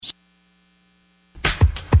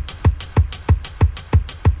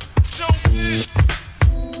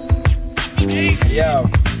Yo.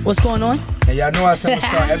 What's going on? And y'all know I start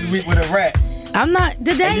every week with a rap. I'm not.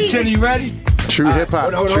 Today. Hey, you ready? True hip hop.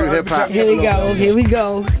 True hip hop. Here we go. Here we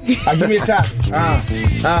go. Give me a topic.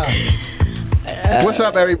 What's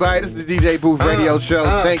up, everybody? This is the DJ Booth Radio Show.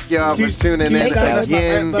 Thank y'all for tuning in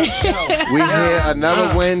again. We here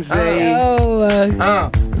another Wednesday.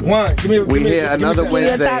 One. We here another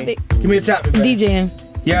Wednesday. Give me a topic. DJing.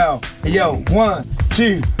 Yo, 1,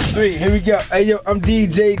 2, 3. Here we go. Hey, yo, I'm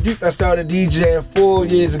DJ Duke. I started DJing 4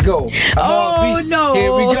 years ago. No.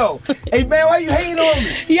 Here we go. Hey, man, why you hating on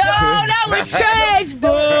me? Yo, that was trash,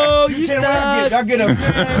 bro. You suck. I get a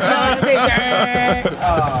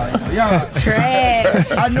y'all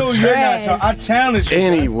trash. I know you're not. So I challenge you.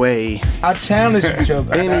 Anyway. I challenge you.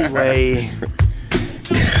 Anyway.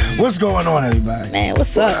 What's going on, everybody? Man,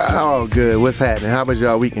 what's up? Oh, good. What's happening? How was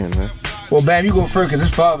y'all weekend, man? Well, Bam, you go first because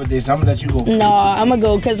it's Father's Day, so I'm going to let you go first. No, I'm going to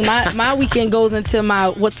go because my weekend goes into my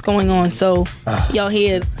what's going on. So, y'all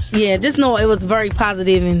here, just know it was very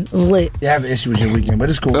positive and lit. You have an issue with your weekend, but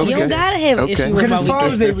it's cool. Okay. You don't got to have an issue with my weekend. Because it's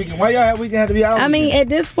Father's Day weekend. Why y'all have weekend have to be out? I mean, at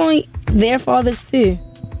this point, they're fathers too.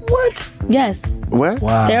 What? Yes. What?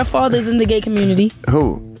 Wow. There are fathers in the gay community.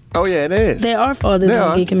 Who? Oh, yeah, it is. There are fathers in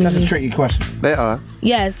the gay community. That's a tricky question. They are.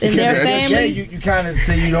 Yes, and their families. You kind of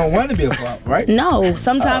say you don't want to be a father, right? No,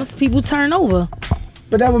 sometimes people turn over.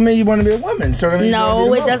 But that would mean you want to be a woman. So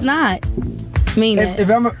no, it does not mean that.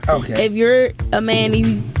 If you're a man,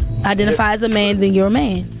 you identify as a man, then you're a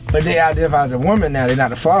man. But they identify as a woman now. They're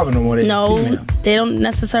not a father no more. No, female. They don't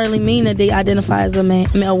necessarily mean that they identify as a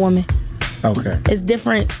woman. Okay. It's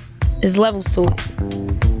different. It's levels to it.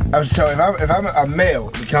 So if I'm a male,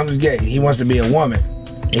 becomes gay, he wants to be a woman.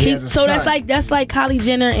 So that's like Kylie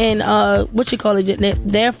Jenner and what you call it?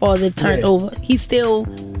 Their father turned over. He's still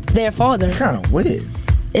their father. It's kind of weird.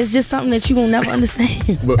 It's just something that you will never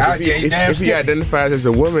understand. But if he identifies as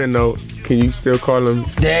a woman, though, can you still call him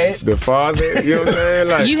Dad? The father? You know what I'm saying?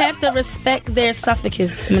 Like, you have to respect their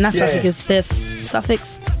suffix. I mean, not suffix, their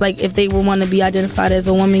suffix. Like, if they would want to be identified as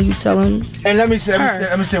a woman, you tell them. And let me say,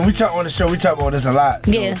 we talk on the show, we talk about this a lot.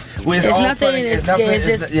 Yeah. It's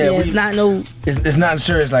not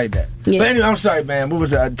serious like that. Yeah. But anyway, I'm sorry, man. What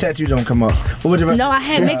was the tattoos don't come up? What was the rest? No, I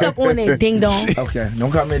had makeup on it, ding dong. Okay,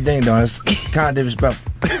 don't call me a ding dong. That's kind of disrespectful.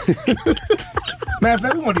 Man, if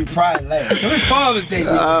everyone do pride and laugh. It's Father's Day.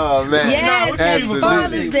 Oh, man. Yes, it's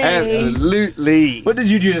Father's Day. Absolutely. What did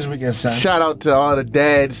you do this weekend, son? Shout out to all the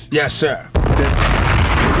dads. Yes, sir.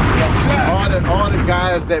 All the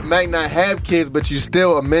guys that might not have kids, but you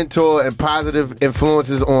still a mentor and positive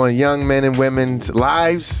influences on young men and women's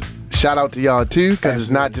lives. Shout out to y'all too, because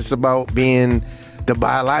it's not just about being the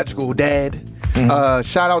biological dad. Mm-hmm.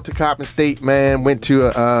 Shout out to Coppin State, man. Went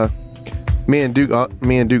to me and Duke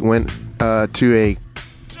went to a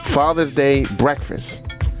Father's Day breakfast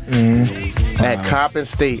at Coppin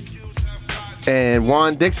State, and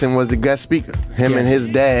Juan Dixon was the guest speaker. Him and his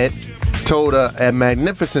dad told a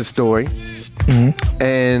magnificent story,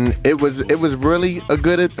 and it was really a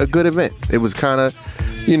good event. It was kind of,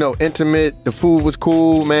 intimate. The food was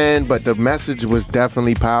cool, man, but the message was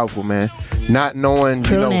definitely powerful, man. Not knowing,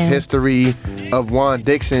 history of Juan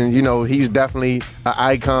Dixon, he's definitely an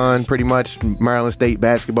icon, pretty much, Maryland State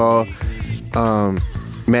basketball.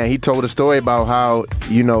 Man, he told a story about how,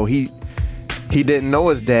 he didn't know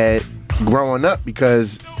his dad growing up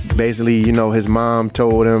because basically, his mom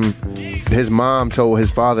told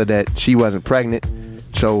his father that she wasn't pregnant.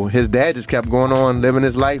 So his dad just kept going on living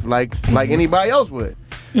his life like anybody else would.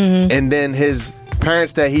 Mm-hmm. And then his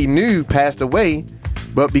parents that he knew passed away,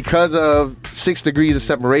 but because of 6 degrees of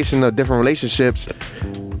separation of different relationships,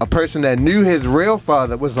 a person that knew his real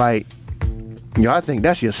father was like, I think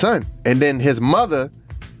that's your son. And then his mother,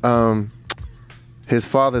 his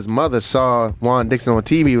father's mother saw Juan Dixon on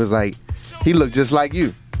TV, was like, he looked just like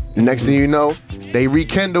you. The next thing you know, they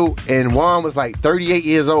rekindled, and Juan was like 38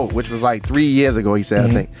 years old, which was like 3 years ago, he said,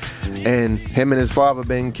 I think. And him and his father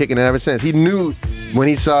been kicking it ever since. He knew when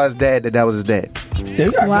he saw his dad that was his dad. Yeah,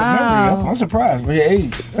 you got good memory, yo. I'm surprised with your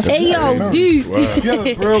age. Hey, yo, dude. Wow. You have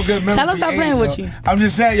a real good memory. Tell us I'm playing with you. I'm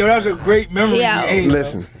just saying, that was a great memory. Yeah. Age,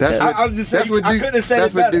 listen, that's what I'm just saying, I couldn't have said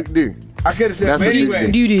that's what Duke do. I could have said, that's but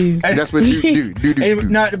anyway. That's what Duke do.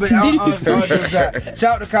 Shout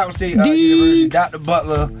out to Coppin State University, Dr.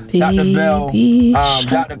 Butler, Dr. Bell,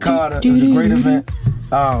 Dr. Carter. It was a great event.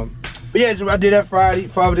 But yeah, so I did that Friday.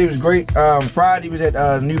 Father's Day was great. Friday was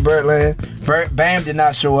at New Birdland. Bam did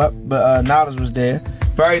not show up, but Niledge was there.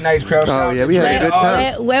 Very nice crowd. Oh, yeah, we had a good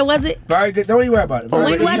time. Where was it? Very good. Don't even worry about it.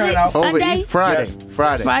 When was it? Sunday?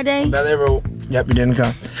 Friday. Bel Air Road. Yep, you didn't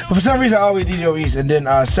come. But for some reason, I always DJ East. And then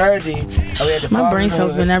Saturday, we had the My brain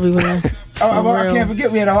cells been everywhere. I can't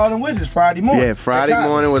forget we had a Harlem Wizards Friday morning. Yeah, Friday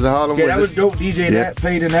morning was a Harlem Wizards. Yeah, that was dope. DJ that,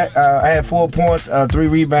 played in that. I had 4 points, 3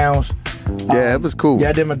 rebounds. Yeah, it was cool. Yeah,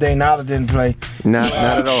 I did my thing. Niledge didn't play. Not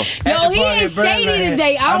at all. Yo, he is shady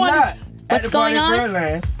today. I'm not. What's going on?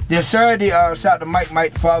 Birdland. This Saturday, shout to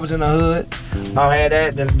Mike, Fathers in the Hood. I had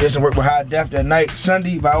that. Then did some work with High Def that night.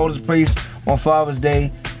 Sunday, Viola's Place on Father's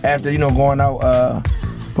Day. After going out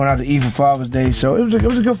to eat for Father's Day. So it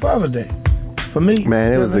was a good Father's Day for me.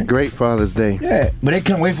 Man, it was a great Father's Day. Yeah, but they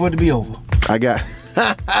couldn't wait for it to be over. I got.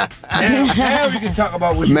 now we can talk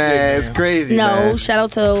about what you did, man. It's crazy. No, shout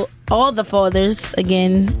out to all the fathers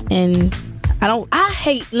again. And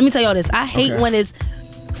let me tell y'all this. I hate when it's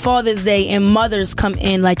Father's Day and mothers come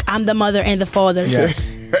in like I'm the mother and the father. Yeah.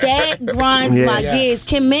 That grinds my gears.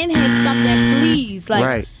 Can men have something, please?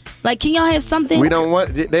 Like, can y'all have something? They don't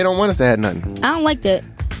want us to have nothing. I don't like that.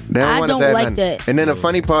 I don't like that. And then the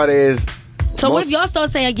funny part is, so what if y'all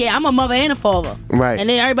start saying, yeah, I'm a mother and a father? Right. And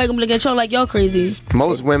then everybody gonna be looking at y'all like y'all crazy.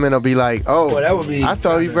 Most women will be like, oh, that would be. I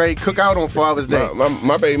thought you ready to cook out on Father's Day.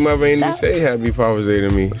 My baby mother ain't even say Happy Father's Day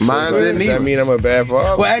to me. Mine didn't does either. that mean I'm a bad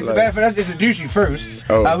father? Well, actually, bad for us to introduce you first.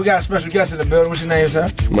 Oh. We got a special guest in the building. What's your name, sir?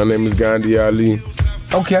 My name is Gandhi Ali.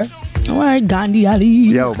 Okay. All right, Gandhi Ali.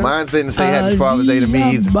 Yo, mine didn't say Happy Father's Day to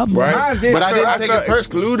me either. Right? Mine did. But I didn't take it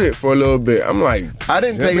excluded for a little bit. I'm like, I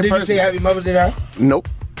didn't take it Did you say Happy Mother's Day to her? Nope.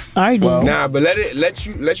 All right, then. nah, but let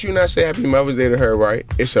you not say Happy Mother's Day to her, right?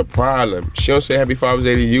 It's a problem. She don't say Happy Father's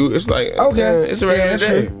Day to you. It's like, it's a regular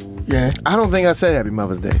day. Yeah. I don't think I said Happy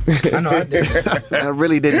Mother's Day. I know I did. I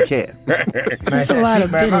really didn't care. That's a lot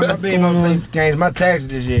of my baby mother changed my taxes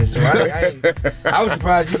this year, so I was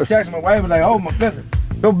surprised you texted my wife was like, oh my goodness.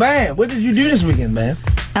 Yo, Bam, what did you do this weekend, Bam?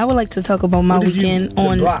 I would like to talk about my weekend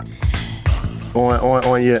on your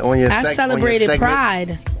I celebrated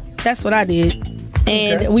Pride. That's what I did.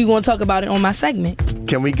 And we want to talk about it on my segment.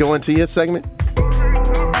 Can we go into your segment?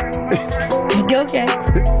 Okay.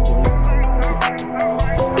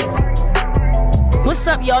 What's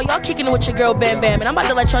up, y'all? Y'all kicking it with your girl Bam Bam, and I'm about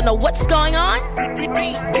to let y'all know what's going on.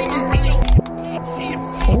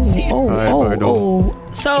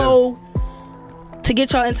 So, to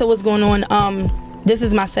get y'all into what's going on, this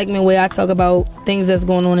is my segment where I talk about things that's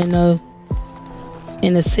going on in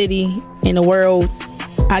the city, in the world.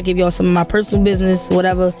 I give y'all some of my personal business,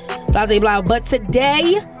 whatever, blah, blah, blah. But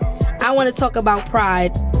today, I want to talk about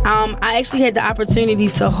Pride. I actually had the opportunity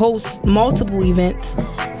to host multiple events.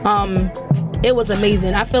 It was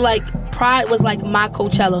amazing. I feel like Pride was like my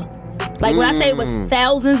Coachella. Like when I say it was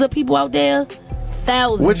thousands of people out there,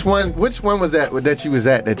 thousands. Which one was that you was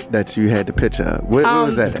at that you had the picture of? Where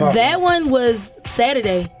was that at? That one was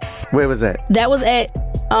Saturday. Where was that? That was at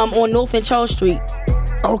on North and Charles Street.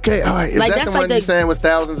 Okay, all right. Is that the one you saying was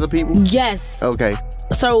thousands of people? Yes. Okay.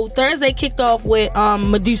 So Thursday kicked off with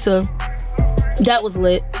Medusa. That was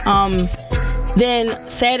lit. Then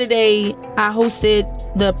Saturday I hosted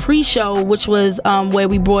the pre-show, which was where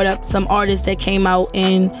we brought up some artists that came out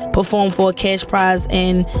and performed for a cash prize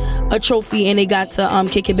and a trophy, and they got to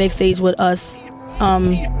kick it backstage with us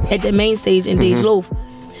at the main stage in Dej Loaf.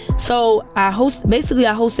 So I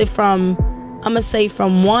hosted from, I'm gonna say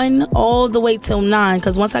from 1 all the way till 9,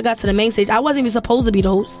 because once I got to the main stage, I wasn't even supposed to be the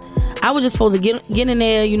host. I was just supposed to get in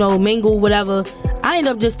there, mingle, whatever. I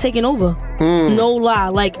ended up just taking over. No lie.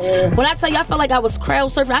 Like, when I tell you, I felt like I was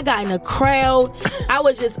crowd surfing. I got in a crowd. I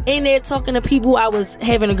was just in there talking to people. I was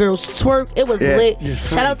having a girls twerk. It was lit.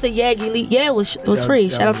 Shout out to Yagi Lee. Yeah, it was free.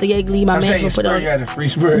 Shout out to Yagi Lee, my man. Put on. You had a free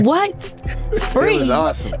spray. What? Free. It was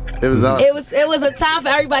awesome. It was a time for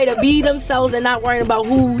everybody to be themselves and not worrying about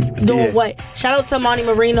who doing what. Shout out to Monty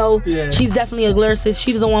Marino. Yeah. She's definitely a lyricist.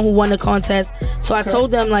 She's the one who won the contest. So I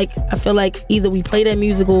told them, like, I feel like either we play that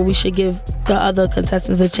music or we should give the other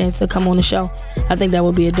contestants a chance to come on the show. I think that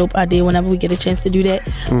would be a dope idea whenever we get a chance to do that.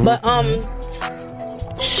 But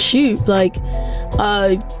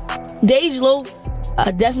Dej Loaf,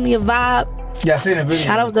 definitely a vibe. Yeah, I seen the video.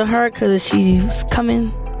 Shout out to her because she was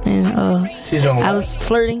coming and I was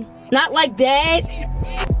flirting. Not like that.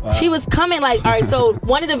 Wow. She was coming like, all right, so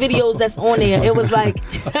one of the videos that's on there, it was like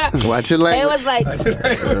watch your language. It was like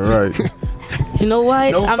right. You know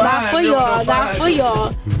what? I'm not for y'all. Not for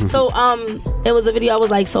y'all. So it was a video. I was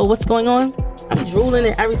like, so what's going on? I'm drooling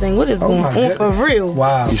and everything. What is going on for real?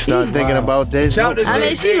 Wow. You start thinking about this. I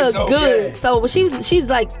mean, she looked good. So, but she's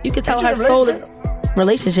like, you could tell her soul is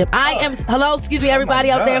relationship. Hello, excuse me, everybody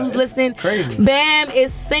out there who's listening. Crazy. Bam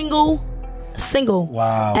is single.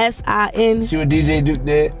 Wow. S-I-N. She what DJ Duke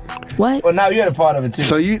did. What? Well, now you had a part of it too.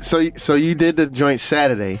 So you did the joint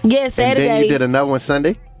Saturday. Yeah, Saturday. And then you did another one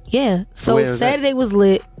Sunday. Yeah. So Saturday was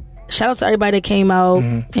lit. shout out to everybody that came out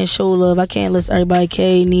and showed love. I can't list everybody.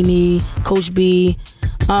 K, Nene, Coach B,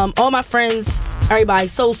 all my friends, everybody.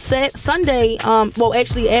 So Sunday, well,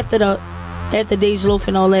 actually after Deja Loaf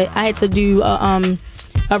and all that, I had to do a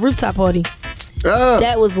rooftop party.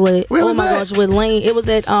 That was lit. Where my that? gosh, with Lane. It was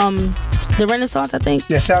at the Renaissance, I think.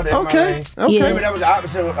 Yeah, shout out to Okay. Yeah. Remember that was the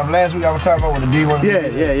opposite of last week I was talking about with the D1.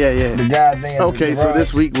 Yeah. The guy thing. Okay, so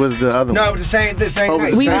this week was the other one. No, it was the same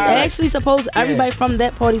night. We was actually supposed. Everybody from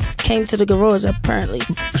that party came to the garage. Apparently.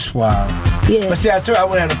 Wow. Yeah. But see, I told you I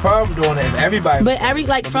wouldn't have a problem doing it if everybody. But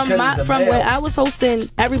from where I was hosting,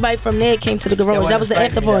 everybody from there came to the garage. That was the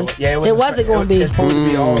after party. It wasn't going to be. It's supposed to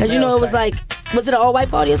be all. Because it was like, was it an all white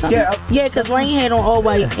party or something? Yeah. Because Lane had on all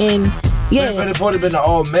white and. Yeah, but it would have been an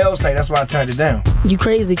all male site. That's why I turned it down. You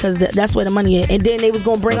crazy? Because that's where the money at. And then they was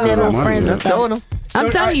gonna bring their little friends and stuff. I'm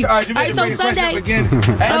telling you. All right, so Sunday.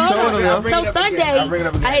 So Sunday,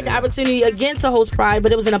 I had the opportunity again to host Pride,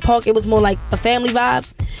 but it was in a park. It was more like a family vibe.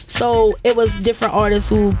 So it was different artists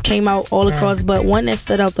who came out all across. But one that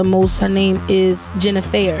stood out the most, her name is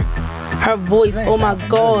Jennifer. Her voice, oh my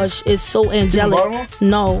gosh, is so angelic.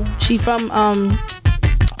 No, she from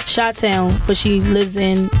Chi-Town, but she lives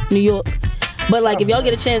in New York. But like, if y'all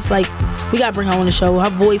get a chance, like, we gotta bring her on the show. Her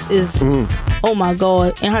voice is, oh my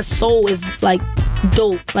god, and her soul is like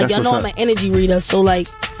dope. Like, y'all know I'm an energy reader, so like,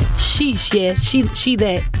 she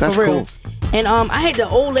that That's for real. Cool. And I had the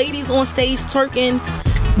old ladies on stage twerking,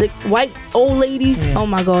 the white old ladies. Oh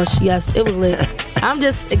my gosh, yes, it was lit. I'm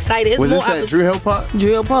just excited. It's was more this at Drew Hill Park?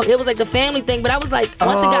 Drew Hill Park. It was like the family thing, but I was like,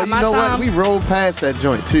 once it got my time. What? We rolled past that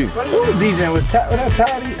joint too. Who was DJing? Was that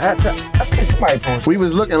Toddy? I seen somebody posted. We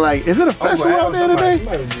was looking like, is it a festival out there today?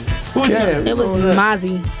 Yeah, it was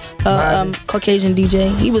Mozzie, Caucasian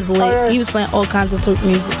DJ. He was lit. He was playing all kinds of twerk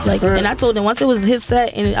music. Like, and I told him once it was his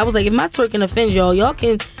set, and I was like, if my twerking offends y'all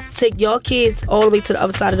can take y'all kids all the way to the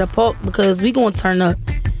other side of the park because we gonna turn up.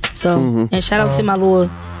 So, and shout out to my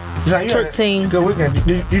little twerk team. Good weekend.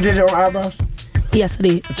 You did your own eyebrows? Yes, I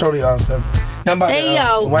did. Totally awesome. Now, hey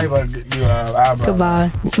yo, why you about to do eyebrows?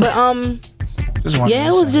 Goodbye. But yeah,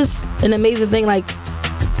 it was just an amazing thing. Like,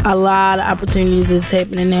 a lot of opportunities is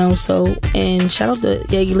happening now. So, and shout out to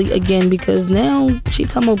Yagi Lee again because now she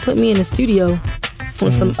talking about put me in the studio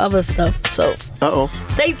with some other stuff. So,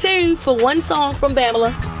 stay tuned for one song from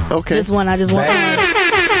Bamela. Okay, this one I just want. And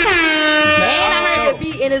I heard the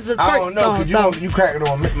beat and it's a twerk song. So you cracking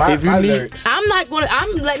on my lyrics. I'm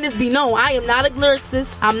letting this be known. I am not a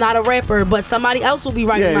lyricist. I'm not a rapper, but somebody else will be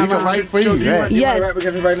writing my rhymes. Write for you. Yes. Rap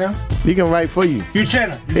against me right now? He can write for you. You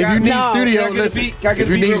channel. If you need studio, listen. If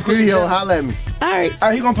you need studio, holla at me. All right.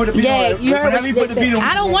 He gonna put the beat on. Yeah, you heard what they said.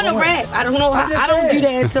 I don't want to rap. I don't know how. I don't do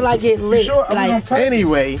that until I get lit. Like,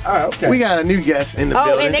 anyway, we got a new guest in the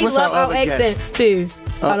building. Oh, and they love our accents too.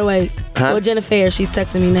 By the way, well, Jennifer, she's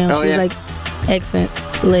texting me now. She's like,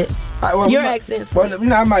 accents lit. Your accents. Well, I'm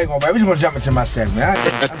not even gonna rap. We're just gonna jump into my segment.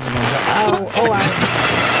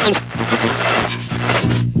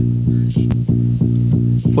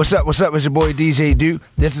 What's up? It's your boy DJ Duke.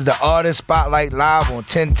 This is the Artist Spotlight live on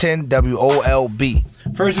 1010 WOLB.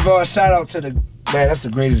 First of all, shout out to that's the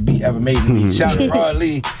greatest beat ever made to me. Shout out to Rod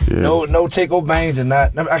Lee. Yeah. No take-over bangs and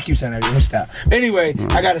not. I keep saying that. Let me stop. Anyway,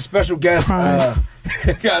 I got a special guest.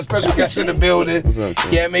 Got a special guest in the building. What's up,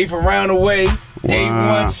 yeah, made from round the way. Day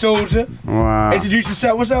one soldier. Wow. Introduce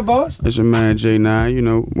yourself. What's up, boss? It's your man J9. You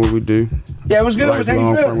know what we do. Yeah, what's good? What's how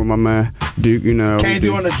you feel? With my man Duke. You know. Came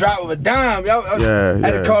through on the drop of a dime. Y'all, I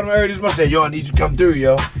had to call him earlier this morning. Said, yo, I need you to come through,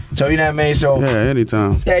 yo. So you know what I mean. So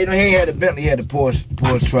anytime. Yeah, you know he ain't had the Bentley, he had the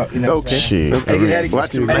Porsche truck. You know. Okay. Shit. He had to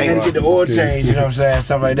get the oil change. You know what I'm saying?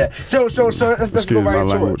 Stuff like that. So let's go right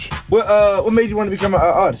into it. What made you want to become an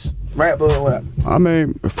artist? Rapper or what? I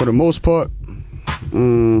mean, for the most part,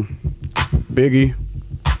 Biggie.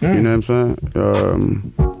 You know what I'm saying?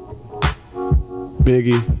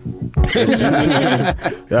 Biggie.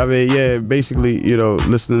 I mean, yeah, basically, you know,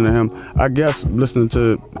 listening to him. I guess listening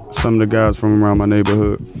to some of the guys from around my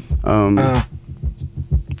neighborhood.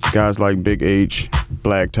 Guys like Big H,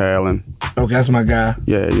 Black Talon. Okay, that's my guy.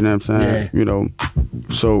 Yeah, you know what I'm saying? Yeah. You know,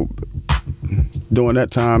 so during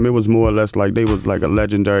that time, it was more or less like they was like a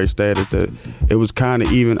legendary status that it was kind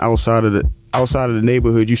of even outside of the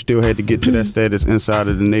neighborhood. You still had to get to that status inside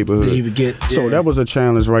of the neighborhood. So that was a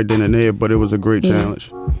challenge right then and there, but it was a great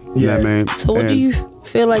challenge. You know what I mean? So what do you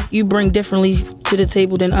feel like you bring differently to the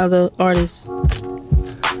table than other artists?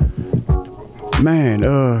 Man,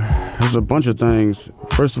 there's a bunch of things.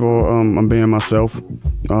 First of all, I'm being myself.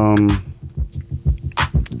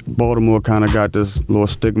 Baltimore kind of got this little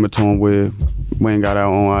stigma to them where we ain't got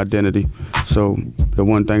our own identity. So the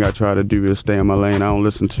one thing I try to do is stay in my lane. I don't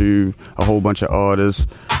listen to a whole bunch of artists.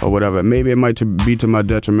 or whatever. Maybe it might be to my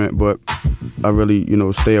detriment, but I really,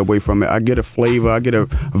 stay away from it. I get a flavor, I get a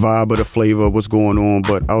vibe of the flavor of what's going on,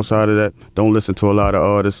 but outside of that, don't listen to a lot of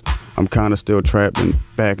artists. I'm kind of still trapped and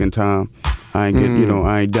back in time. I ain't get,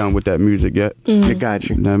 I ain't done with that music yet. I got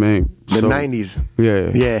you. You know what I mean? The 90s.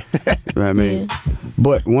 Yeah. Yeah. You know what I mean? Yeah.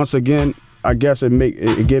 But once again, I guess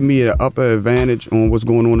it give me an upper advantage on what's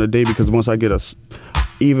going on today, because once I get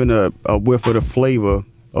even a whiff of the flavor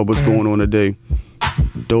of what's going on today,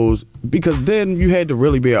 because then you had to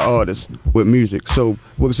really be an artist with music. So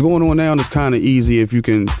what's going on now is kind of easy if you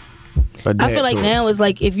can adapt. I feel like now it's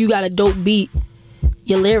like if you got a dope beat,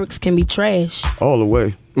 your lyrics can be trash. All the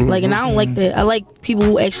way. Like, and I don't like that. I like people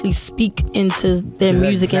who actually speak into their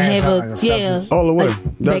music and have all the way.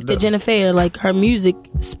 Like, back to Jennifer, like her music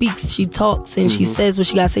speaks, she talks, and she says what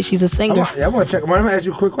she gotta say. She's a singer. I want to check. I'm gonna ask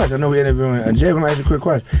you a quick question. I know we're interviewing Jay. I'm gonna ask you a quick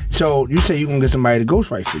question. So you say you can get somebody to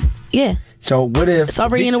ghostwrite for you? Yeah. So what if it's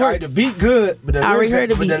already in the works? The beat good, but the lyrics,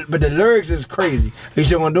 but the lyrics is crazy. Are you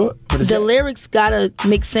still gonna do it? The lyrics gotta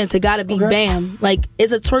make sense. It gotta be bam. Like,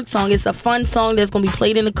 it's a twerk song. It's a fun song that's gonna be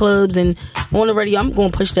played in the clubs and on the radio. I'm gonna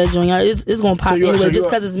push that joint out. It's gonna pop anyway, just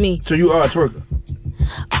because it's me. So you are a twerker.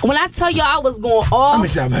 When I tell you I was going off, I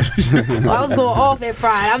was going off at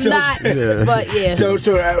Pride. I'm not, but yeah. So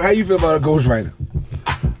how you feel about a ghostwriter?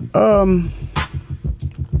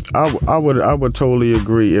 I would totally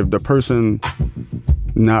agree if the person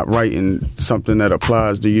not writing something that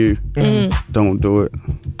applies to you, don't do it.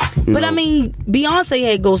 But I mean, Beyonce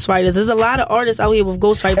had ghostwriters. There's a lot of artists out here with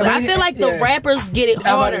ghostwriters. But I feel like the rappers get it harder.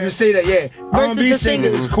 I wanted to say that, versus the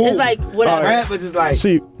singers. Cool. It's like whatever. Rappers is like.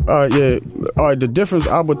 See, all right. The difference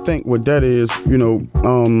I would think with that is,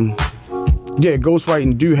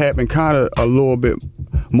 ghostwriting do happen kind of a little bit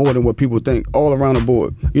more than what people think all around the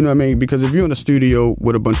board. You know what I mean? Because if you're in the studio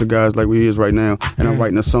with a bunch of guys like we is right now, and I'm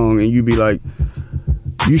writing a song, and you be like,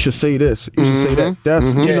 you should say this, you should say that. That's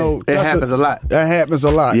it happens a lot. That happens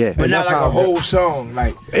a lot. Yeah, but not like a whole song.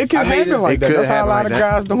 Like it can happen like that. That's how a lot of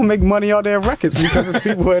guys don't make money on their records, because it's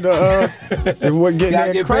people that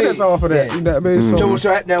getting their credits off of that. Yeah. You know what I mean?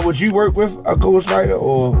 So now, would you work with a ghostwriter,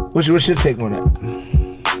 or what's your take on that?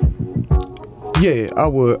 Yeah, I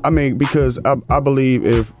would. I mean, because I believe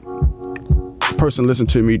if a person listen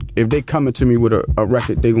to me, if they coming to me with a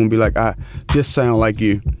record, they gonna be like, this sound like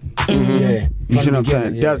you. Yeah. You see what I'm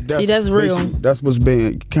saying? Yeah. That's real. That's what's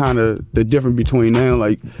been kind of the difference between now.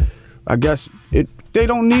 Like, I guess they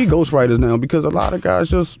don't need ghostwriters now, because a lot of guys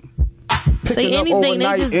just say anything.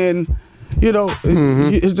 They just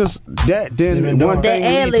it's just that. Then one thing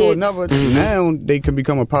leads to another. Now they can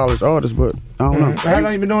become a polished artist, but I don't know. How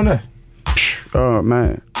long you been doing that?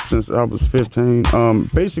 Man, since I was 15.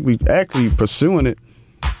 Basically, actually pursuing it,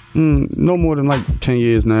 no more than like 10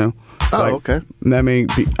 years now. Okay. I mean,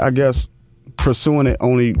 I guess pursuing it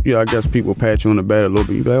only, I guess people pat you on the back a little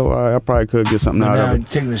bit. You be like, I probably could get something out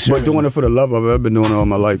of it. But doing it for the love of it, I've been doing it all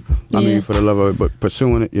my life. I mean, for the love of it, but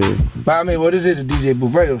pursuing it, yeah. But I mean, this is a DJ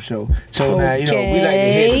Booth Radio show. So now, we like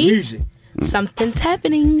to hear the music. Something's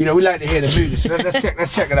happening. We like to hear the music. So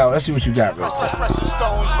let's check it out. Let's see what you got, bro. Precious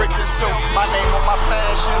stones, brick and silk. My name on my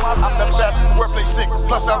fashions. I'm the best. Wordplay sick.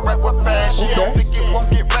 Plus I rap with fashion. Don't think it won't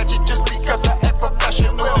get ratchet just because I act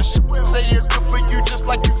professional. The shit say it's good for you just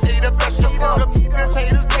like you ate a vegetable. These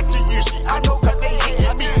haters lecture you. See, I know cause they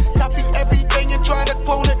hating me. Copy everything and try to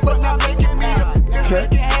clone it, but not making me. They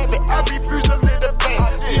can have it. I refuse to live the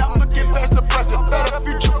past. See, I'm looking past the present. Better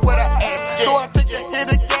future what I ask. So I take a hit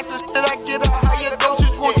of gas instead I get a higher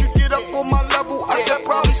dosage. Won't you get up on my level? I could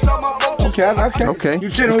probably sell my vultures. Okay. You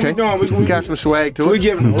said what we doing. We got some swag to it. We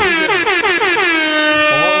giving them.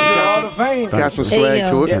 Hall of Fame. Got some swag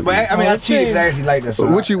to it. Yeah, but I mean, I cheated. I actually like that. So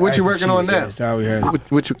what you working on now?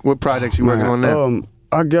 What projects you working on now?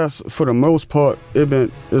 I guess for the most part,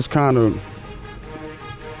 it's kind of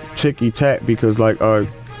ticky tack, because like shout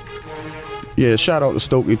out to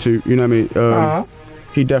Stokey too. You know what I mean?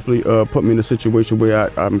 He definitely put me in a situation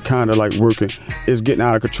where I'm kind of like working. It's getting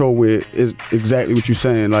out of control, where it's exactly what you're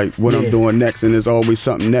saying, like what I'm doing next, and there's always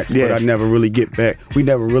something next, but I never really get back. We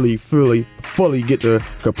never really fully get to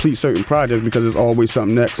complete certain projects because there's always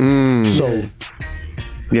something next. So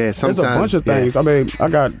yeah, sometimes there's a bunch of things. I mean, I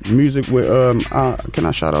got music with can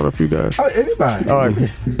I shout out a few guys? Oh,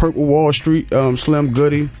 anybody. Purple Wall Street, Slim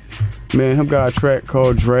Goody. Man, him got a track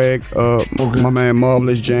called Drag. My man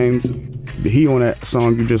Marvelous James, he on that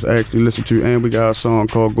song you just actually listened to. And we got a song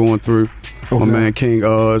called Going Through. My man King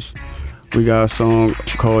Oz. We got a song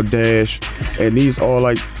called Dash. And these all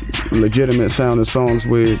like legitimate sounding songs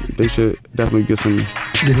where they should definitely get some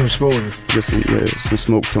exposure. Get some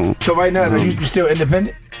smoke to them. So right now, you still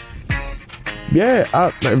independent?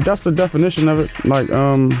 Yeah, if that's the definition of it. Like,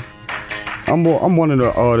 I'm one of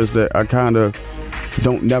the artists that I kind of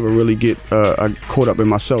don't never really get caught up in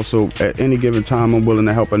myself. So at any given time, I'm willing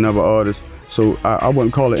to help another artist. So I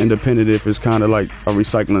wouldn't call it independent if it's kind of like a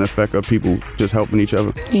recycling effect of people just helping each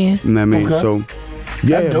other. Yeah. You know what I mean? Okay. So,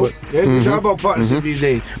 yeah. It's all about partnership these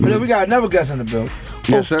days. But then we got another guest on the bill.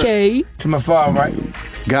 Yes, Okay. To my far right.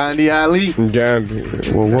 Gandhi Ali. Gandhi.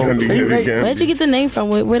 Whoa. Where'd you get the name from?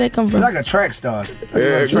 Where'd that come from? Like a track star.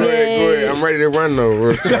 Yeah, go ahead. I'm ready to run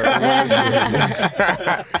though.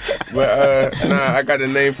 But I got the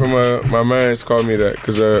name from my man's called me that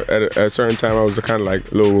because at a certain time I was kind of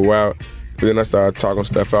like a little wild. But then I started talking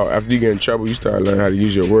stuff out. After you get in trouble, you start learning how to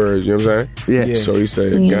use your words. You know what I'm saying? Yeah. So he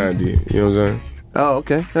said Gandhi. You know what I'm saying? Oh,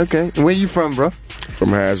 okay. Where you from, bro? From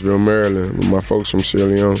Hassville, Maryland. With my folks from Sierra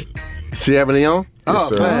Leone. Sierra Leone? Yes,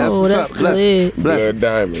 sir. Man, that's Oh, what's that's up. Bless. lit. Blood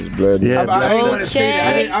diamonds. Blood Yeah, diamonds. I didn't want to say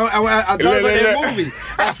that. Okay. I thought about that movie.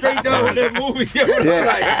 I straight thought about that movie. Yeah.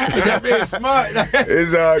 Like, that being smart.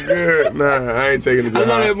 It's all good. Nah, I ain't taking it to I love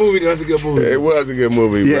heart. that movie. That's a good movie. It was a good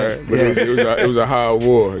movie, Yeah, bro. But yeah. it was a hard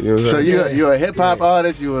war. You know what I'm So saying? you're a hip hop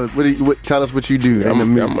artist. Tell us what you do. in the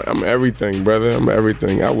music. I'm everything, brother. I'm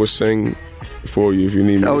everything. I will sing for you if you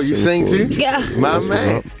need me. Oh, to you sing sing for too? you. Yeah. My That's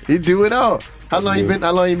man, what's you do it all. How long you been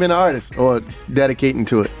an artist or dedicating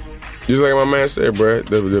to it? Just like my man said, bro,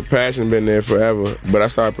 the passion been there forever. But I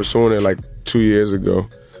started pursuing it like 2 years ago.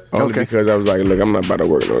 Only because I was like, look, I'm not about to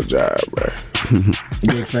work no job, bro.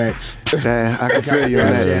 Big facts. Man, I can feel you on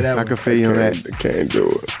that. I can feel you on that. I can't do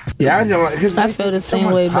it. Yeah, I just like, I feel the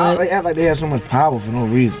same way, but they act like they have so much power for no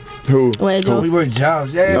reason. Who? wait, So we Joe. work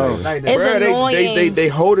jobs. Yeah, No. like that. It's Bruh, annoying. they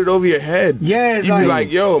hold it over your head. Yeah, it's you be like-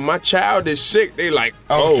 like, yo, my child is sick. They like,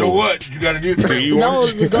 Oh, so what? You gotta do? Do you No,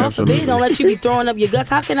 want? God forbid, don't let you be throwing up your guts.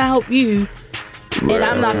 How can I help you? And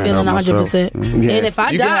I'm not feeling help myself. 100%. And if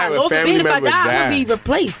I You can die, have a God family forbid, if I member die, I'm die. gonna be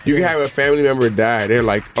replaced. You can have a family member die. They're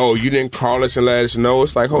like, oh, you didn't call us and let us know.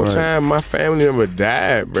 It's like, whole time my family member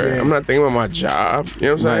died, bro. I'm not thinking about my job. You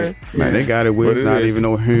know what I'm saying? Man, they got it where But it's it not is. even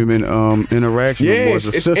no human interaction. Yeah, It's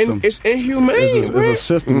a system. it's inhumane. It's a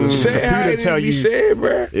system. The Say how computer it tell be you said,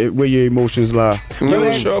 bro. where your emotions lie.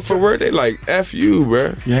 You show up for work, they like, F you,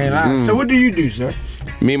 bro. You ain't lying. So what do you do, sir?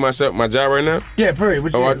 Me, myself, my job right now? Yeah, Perry.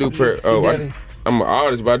 What you Oh, I do I'm an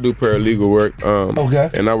artist, but I do paralegal work. Okay.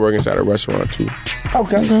 And I work inside a restaurant too.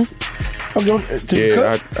 Okay. To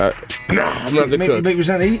Yeah, cook? I'm not the Make cook. you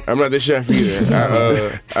something to eat? I'm not the chef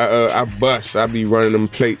either. I bust. I be running them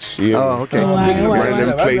plates. You know? Oh, okay. Running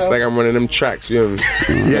them plates like I'm running them tracks. You know what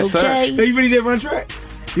I mean? Yes, sir. Okay. Hey, you really did run track?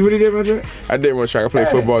 You really did run track? I did run track. I played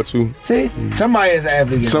football too. See? Somebody is an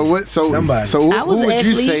athlete. So what? Somebody. So I was who an would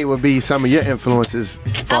you athlete. say would be some of your influences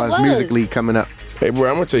as far as was. musically coming up? Hey, bro,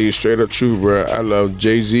 I'm gonna tell you straight up truth, bro. I love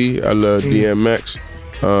Jay-Z. I love DMX.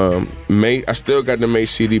 I still got the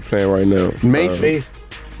Mace CD playing right now. Mace?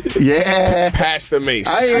 Yeah. Past the Mace.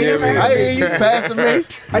 I hear you, man. I hear you, Pastor Mace.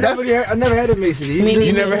 I never had a Mace CD. Me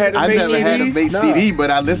You never had a I Mace never CD? had a Mace No. CD,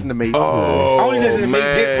 but I listened to Mace. Oh, I only listened to Mace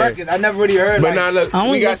hit man. records. I never really heard But like, now look, I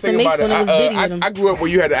only we gotta listened to think Mace about when it was Diddy with it. him. I grew up where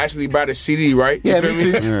you had to actually buy the CD, right? You Yeah, feel me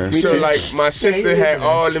too. Yeah. Me So too. like my sister he had did.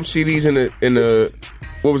 all them CDs in the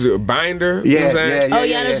what was it, a binder? You know what I'm saying? yeah, Oh,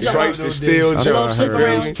 yeah, that's the Swipes one. and steel That's Slow what I jumps. slip heard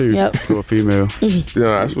around. too. Yep. To a female. Yeah,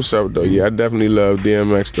 that's what's up though. Yeah, I definitely love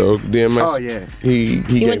DMX though. DMX. Oh, yeah. He You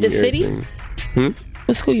gave went to me City? everything.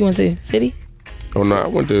 What school you went to? City? Oh no, I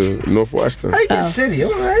went to Northwestern. How you get city?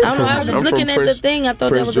 All right. I don't know. I was just I'm looking from at the Prince- thing. I thought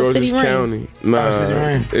Prince that was a George's city ring. County. Nah, City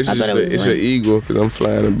ring. it's I just thought it was it's a an ring. eagle because I'm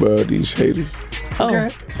flying above these haters. Oh.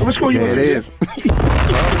 Okay. What school you Yeah, went it to? is.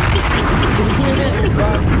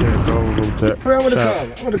 Where I went to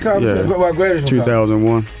college. I went to college. Yeah. Where I graduated from college.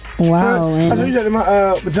 2001. Wow, I thought you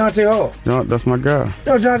man. said with John T. Hall. No, that's my guy.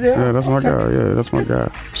 No, John T. Hall. Yeah, that's my Okay. guy. Yeah, that's my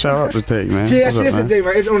guy. Shout out to Take, man. See, What's that's up, the man? thing,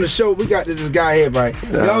 right? It's on the show. We got this guy here, right?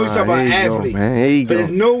 We always talk about there you go, athlete. man. There you But there's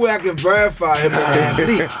go. no way I can verify him as an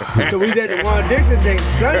athlete. So we did the Juan Dixon thing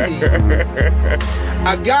Sunday.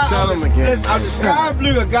 A guy Tell out him the, again. out the sky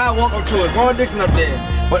blue, a guy walked up to us. Juan Dixon up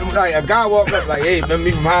there. But like a guy walked up like, hey, remember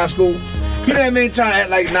me from high school? You know what I mean? Trying to act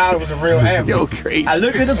like Nile was a real athlete. Yo, crazy. I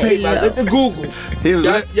looked at the paper, I looked at Google. He was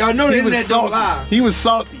Y'all know the he was internet don't salty. lie. He was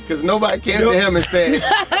salty because nobody came to him and said,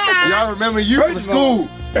 "Y'all remember you from First of all, school?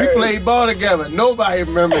 We played ball together." Nobody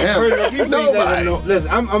remember First of all, him. you Nobody. know, listen,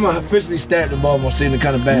 I'm officially stabbed in Baltimore seeing the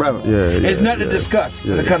kind of bad. Brother. Yeah, It's yeah, nothing to yeah. discuss.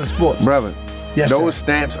 Yeah. The kind of sport. Brother, Yes, those sir.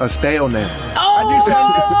 stamps are stale now.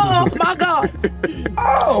 Oh, my God.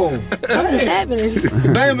 Oh, Something's happening.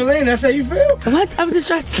 Bam Malene, that's how you feel? What? I'm just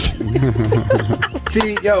trying to...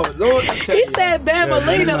 See, yo, Lord, I tell He you, said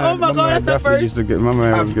Bam-Alina. Oh, my God, that's the definitely first. used to get, my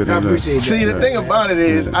man was good I at that. appreciate that. See, the thing about it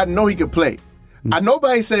is, I know he could play.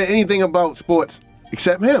 Nobody said anything about sports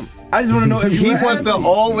except him. I just want to know if he wants to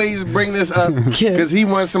always bring this up because he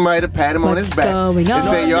wants somebody to pat him on his back and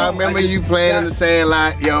say, yo, I remember you playing in the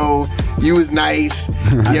Sandlot. Yo, you was nice.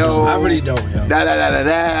 Yo, I really don't. Yo.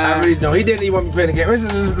 I really don't. He didn't even want me playing the game. This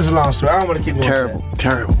is a long story. I don't want to keep going.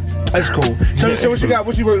 Terrible. That's cool. So what you got?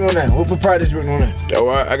 What you working on now? What project you working on now? Oh,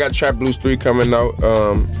 I got Trap Blues 3 coming out.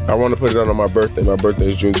 I want to put it on my birthday. My birthday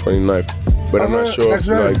is June 29th. But I'm not sure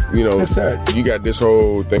if, you got this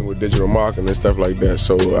whole thing with digital marketing and stuff like that.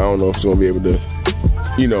 So I don't know if it's going to be able to,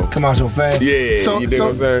 come out so fast. Yeah, you dig what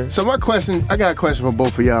I'm saying? So my question, I got a question for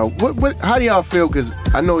both of y'all. How do y'all feel? Because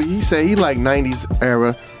I know he said he like 90s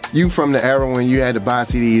era. You from the era when you had to buy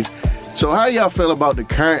CDs. So how do y'all feel about the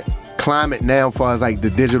current climate now as far as like the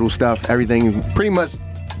digital stuff? Everything, pretty much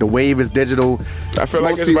the wave is digital. I feel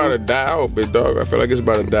like it's about to die out, big dog. I feel like it's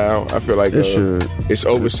about to die out. I feel like it's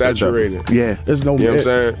oversaturated. Yeah. There's no, you know what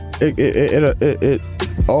I'm saying? It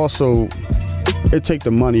also, it take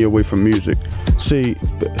the money away from music. See,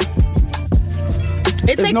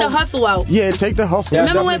 it take the hustle out. Yeah, it take the hustle.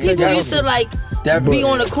 Remember when people used to like be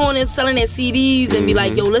on the corner selling their CDs and be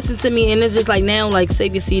like, yo, listen to me, and it's just like now, like,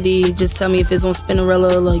 save your CD, just tell me if it's on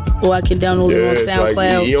Spinnerella, like, or I can download it on SoundCloud.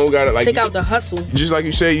 Like, you don't gotta, like, take out the hustle. Just like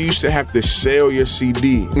you said, you used to have to sell your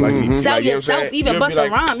CD. Sell yourself, even bust a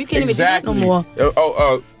rhyme. You can't even do that no more.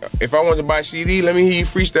 If I want to buy a CD, let me hear you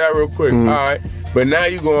freestyle real quick. All right. But now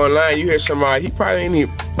you go online, you hear somebody, he probably ain't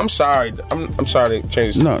even, I'm sorry to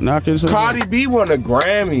change this. No, not gonna say Cardi B won a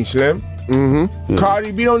Grammy, Slim. Mm-hmm. Yeah.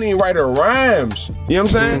 Cardi B don't even write her rhymes. You know what I'm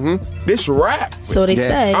saying? Mm-hmm. This rap. So they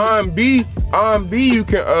say. R&B, you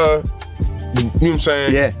can, you know what I'm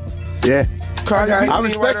saying? Yeah. Cardi B, I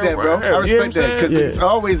respect that, bro. I respect that because it's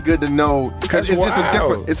always good to know because it's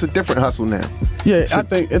just it's a different hustle now. Yeah, I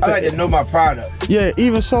think I like to know my product. Yeah,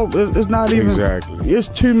 even so, it's not even exactly. It's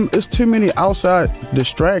too many outside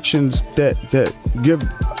distractions that give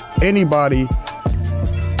anybody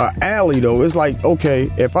an alley though. It's like, okay,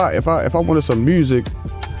 if I wanted some music,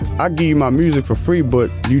 I give you my music for free,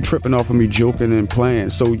 but you tripping off of me joking and playing.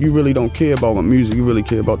 So you really don't care about my music. You really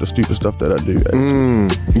care about the stupid stuff that I do.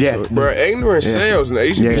 Yeah, so, bro. Ignorant sales. Now, it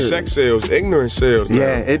used to be sex sales. Ignorant sales. Now.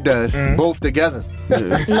 Yeah, it does. Both together.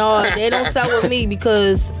 Yeah. No, they don't sell with me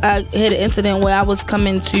because I had an incident where I was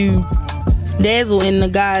coming to Dazzle and the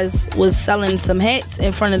guys was selling some hats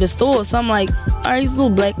in front of the store. So I'm like, all right, these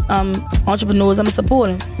little black entrepreneurs, I'm gonna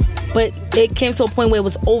support them. But it came to a point where it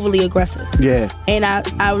was overly aggressive. Yeah. And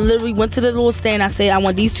I literally went to the little stand. I said, I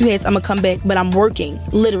want these 2 hats. I'm gonna come back, but I'm working.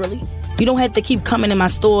 Literally. You don't have to keep coming in my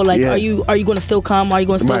store. Like, are you gonna still come? Are you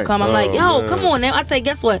gonna still come? I'm like, yo, come on now. I say,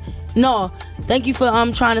 guess what? No, thank you for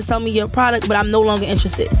trying to sell me your product, but I'm no longer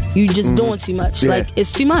interested. You just doing too much. Like,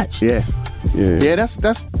 it's too much. Yeah. That's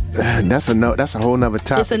a whole nother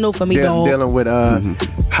topic. It's a no for me, dog. Dealing with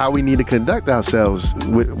how we need to conduct ourselves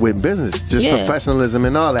with business, just professionalism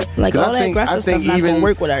and all that. Like all that aggressive stuff not gonna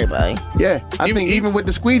work with everybody. Yeah, I think even with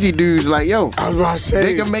the squeegee dudes, like yo, I was about to say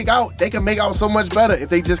they can make out so much better if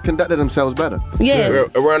they just conducted themselves better. Yeah.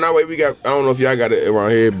 Around our way, we got, I don't know if y'all got it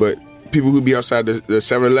around here, but people who be outside the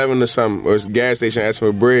 7-Eleven or something, or gas station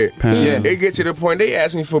asking for bread. It get to the point they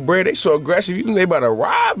asking for bread. They so aggressive, you think they about to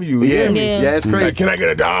rob you. Yeah, it's crazy. Like, can I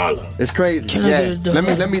get $1? It's crazy. Can I get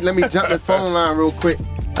 $1? Let me jump the phone line real quick.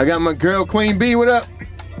 I got my girl Queen B. What up?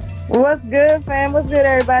 What's good, fam? What's good,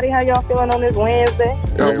 everybody? How y'all feeling on this Wednesday?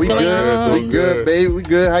 We good, baby. We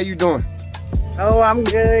good. How you doing? Oh, I'm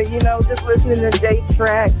good. Just listening to Jay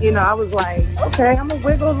track, I was like, okay, I'm going to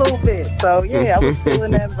wiggle a little bit. So, yeah, I was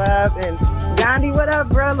feeling that vibe. And Gandhi, what up,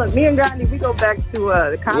 bro? Look, me and Gandhi, we go back to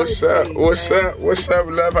the college days, What's up,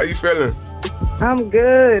 love? How you feeling? I'm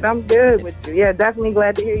good with you. Yeah, definitely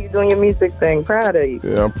glad to hear you doing your music thing. Proud of you.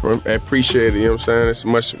 Yeah, I appreciate it, you know what I'm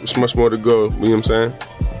saying? It's much more to go, you know what I'm saying?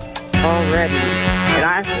 Already. And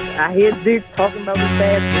I hear Duke talking about the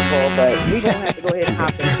basketball, but we gonna have to go ahead and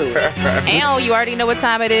hop into it. And you already know what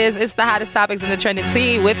time it is. It's the hottest topics in the trending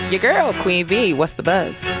tea with your girl, Queen B. What's the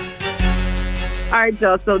buzz? All right,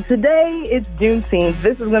 y'all. So today it's Juneteenth.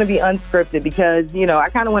 This is going to be unscripted because, I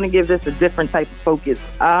kind of want to give this a different type of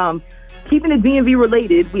focus. Keeping it DMV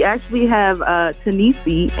related, we actually have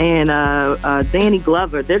Tanisi and Danny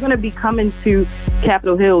Glover. They're going to be coming to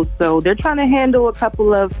Capitol Hill. So they're trying to handle a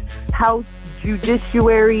couple of House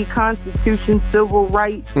judiciary, constitution, civil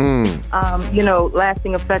rights,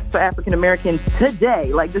 lasting effects for African Americans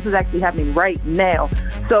today. Like, this is actually happening right now.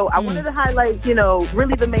 So I wanted to highlight,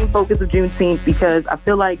 really the main focus of Juneteenth because I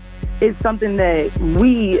feel like it's something that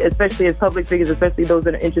we, especially as public figures, especially those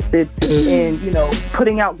that are interested in,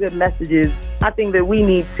 putting out good messages, I think that we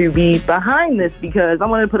need to be behind this because I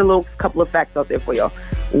want to put a couple of facts out there for y'all.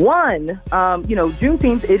 One,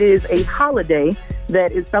 Juneteenth, it is a holiday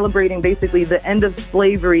that is celebrating basically the end of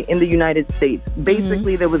slavery in the United States.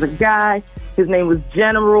 Basically, there was a guy, his name was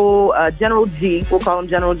General G, we'll call him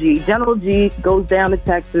General G. General G goes down to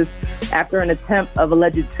Texas after an attempt of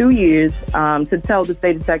alleged 2 years to tell the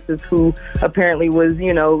state of Texas, who apparently was,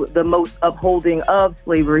 the most upholding of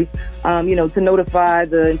slavery, to notify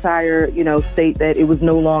the entire, state that it was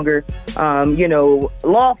no longer,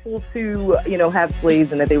 lawful to, have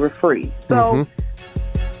slaves and that they were free. So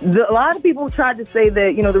a lot of people tried to say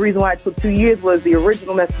that, the reason why it took 2 years was the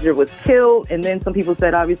original messenger was killed. And then some people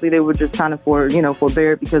said, obviously, they were just trying to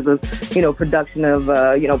forbear it because of, production of,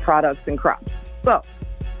 products and crops. So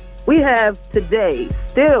we have today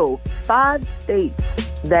still 5 states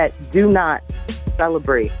that do not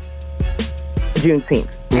celebrate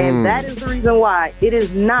Juneteenth. And that is the reason why it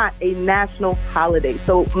is not a national holiday.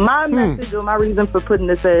 So my message or my reason for putting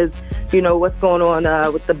this as, what's going on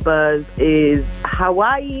with the buzz is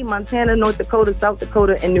Hawaii, Montana, North Dakota, South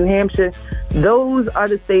Dakota, and New Hampshire. Those are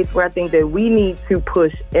the states where I think that we need to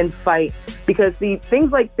push and fight. Because, see,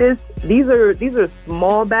 things like this, these are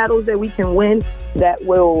small battles that we can win that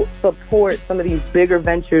will support some of these bigger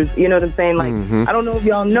ventures. You know what I'm saying? Like, I don't know if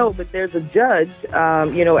y'all know, but there's a judge,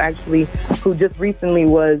 actually, who just recently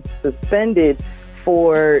was suspended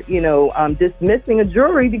for, dismissing a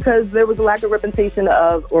jury because there was a lack of representation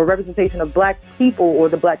of black people or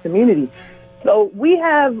the black community. So we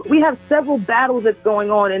have several battles that's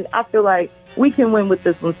going on, and I feel like we can win with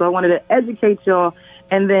this one. So I wanted to educate y'all.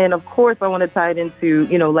 And then, of course, I want to tie it into,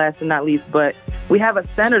 last and not least, but we have a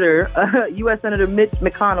senator, U.S. Senator Mitch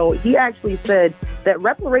McConnell. He actually said that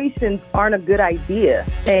reparations aren't a good idea.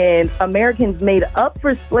 And Americans made up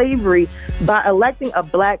for slavery by electing a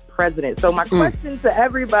black president. So my question to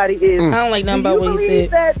everybody is, I don't like nothing about what he said. Do you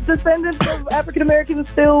believe that descendants of African Americans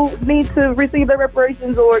still need to receive their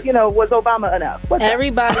reparations, or, was Obama enough?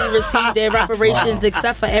 Everybody received their reparations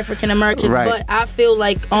except for African Americans. Right. But I feel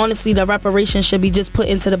like, honestly, the reparations should be just put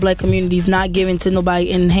into the black communities, not given to nobody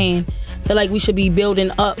in hand. I feel like we should be building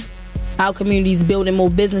up our communities, building more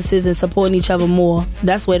businesses and supporting each other more.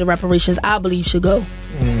 That's where the reparations, I believe, should go.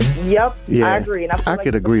 Yep, Yeah, I agree. And I feel like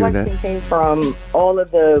could the agree with that. reflection came from all of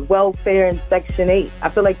the welfare and Section 8. I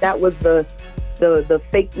feel like that was the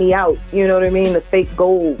fake me out, you know what I mean? The fake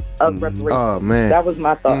goal of reparations. Oh, man. That was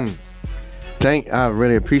my thought. I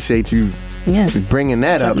really appreciate you bringing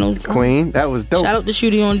that up, Queen. That was dope. Shout out to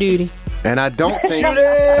Shooty on duty. And I don't think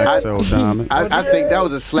Diamond. I think that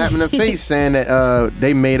was a slap in the face saying that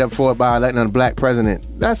they made up for it by electing a black president.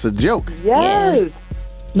 That's a joke. Yes. Yeah.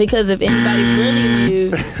 Because if anybody really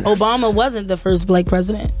knew, Obama wasn't the first black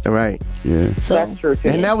president. Right. Yeah. So, That's true. Too.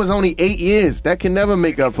 And that was only 8 years. That can never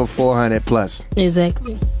make up for 400 plus.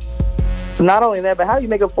 Exactly. Not only that, but how do you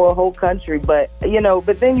make up for a whole country? But,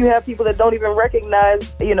 but then you have people that don't even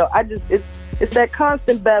recognize, it's that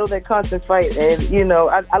constant battle, that constant fight. And,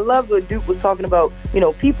 I love what Duke was talking about,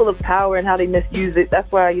 people of power and how they misuse it. That's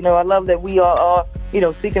why, I love that we are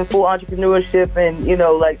seeking full entrepreneurship and,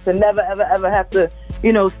 to never, ever, ever have to,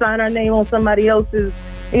 sign our name on somebody else's,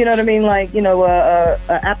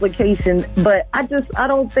 application. But I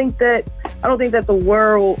don't think that the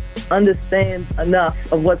world understands enough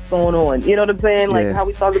of what's going on. You know what I'm saying? Like how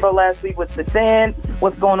we talked about last week with the Dan,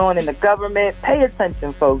 what's going on in the government. Pay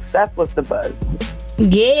attention, folks. That's what's the buzz.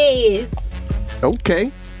 Yes. Okay.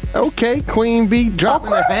 Queen B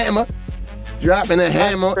dropping the hammer.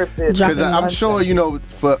 Because I'm sure,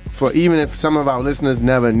 for even if some of our listeners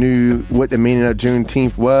never knew what the meaning of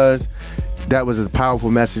Juneteenth was, that was a powerful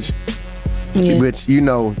message. Yeah. Which,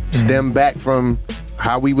 stemmed back from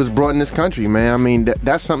how we was brought in this country, man. I mean,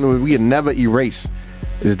 that's something we could never erase,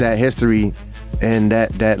 is that history and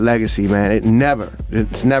that legacy, man.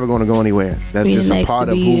 It's never going to go anywhere. That's just a part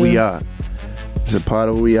of who we are. It's a part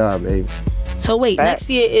of who we are, baby. So wait, next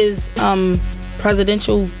year is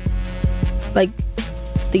presidential, like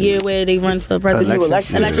the year where they run for presidential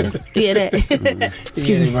elections. Yeah, that.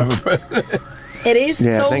 Excuse me. It is?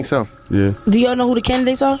 Yeah, I think so. Yeah. Do y'all know who the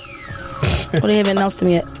candidates are? Or they haven't announced them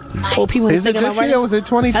yet? Or people is it this year or was it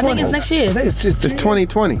 2020? I think it's next year. It's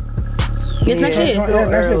 2020. It's next year.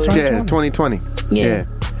 Yeah, 2020. Yeah.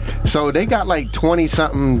 So they got like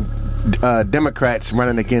 20-something Democrats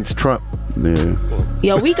running against Trump. Yeah.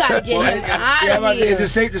 Yo, we gotta get him out of here. Is it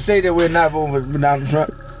safe to say that we're not voting for Donald Trump?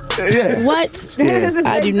 Yeah. What? Yeah.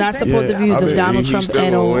 I do not support the views of Donald Trump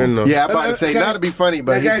at all. Yeah, I'm about to say, not to be funny,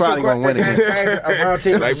 but he's probably going to win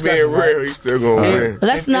again. Like being real, he's still going to win.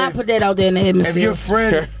 Let's not put that out there in the atmosphere. If your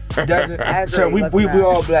friend doesn't, so we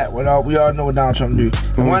all black. We all know what Donald Trump do.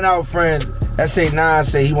 And one of our friends let's say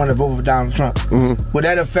Nas say he want to vote for Donald Trump. Would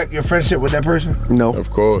that affect your friendship with that person? No. Of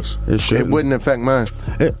course. It wouldn't affect mine.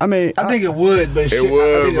 I think it would, but it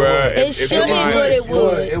would, bro. It shouldn't, but it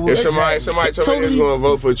would. If somebody told me he was going to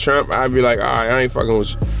vote for Trump, I'd be like, all right, I ain't fucking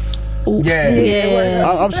with you.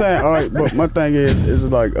 Yeah. I'm saying, all right, but my thing is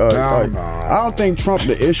like, I don't think Trump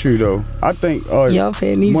the issue though. I think y'all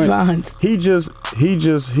paying these lines. I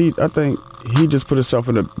think he just put himself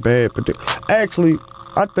in a bad predicament. Actually,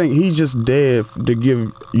 I think he just dared to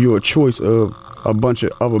give you a choice of a bunch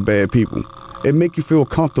of other bad people. It make you feel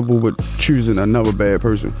comfortable with choosing another bad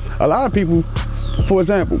person. A lot of people, for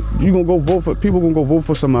example, people gonna go vote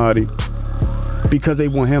for somebody because they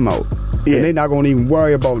want him out. Yeah. And they're not going to even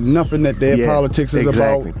worry about nothing that their politics is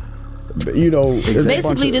about. You know,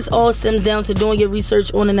 basically, this all stems down to doing your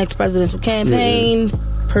research on the next presidential campaign,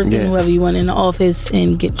 whoever you want in the office,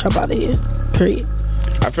 and get Trump out of here. Period.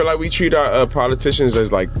 I feel like we treat our politicians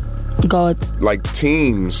as like gods, like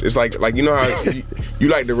teams. It's like you know how you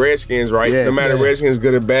like the Redskins, right? No matter Redskins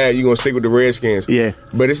good or bad, you gonna stick with the Redskins. Yeah.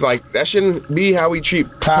 But it's like that shouldn't be how we treat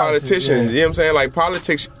politicians. You know what I'm saying? Like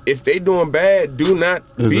politics, if they doing bad, do not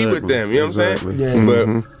be with them. You know what I'm saying? Yeah. But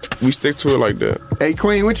we stick to it like that. Hey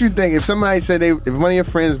Queen, what you think? If somebody said if one of your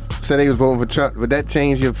friends said they was voting for Trump, would that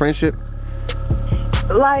change your friendship?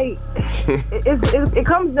 Like, it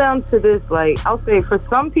comes down to this. Like, I'll say for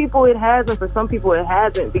some people it has, and for some people it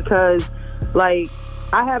hasn't, because like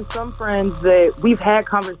I have some friends that we've had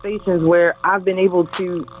conversations where I've been able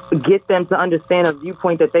to get them to understand a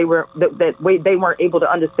viewpoint that they weren't able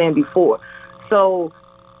to understand before. So,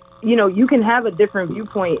 you know, you can have a different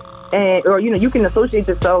viewpoint, or you can associate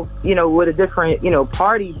yourself, with a different,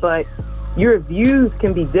 party, but your views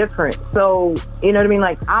can be different. So, you know what I mean?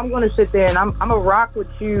 Like, I'm going to sit there and I'm going to rock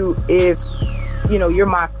with you if, you're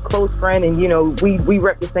my close friend and, we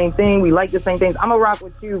rep the same thing. We like the same things. I'm going to rock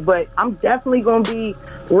with you, but I'm definitely going to be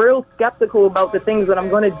real skeptical about the things that I'm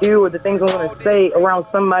going to do or the things I'm going to say around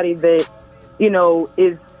somebody that,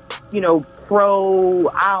 is, pro,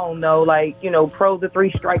 I don't know, like, pro the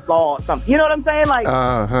 3-strike law or something. You know what I'm saying? Like,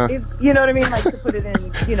 it's, you know what I mean? Like, to put it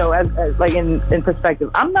in, as like in perspective.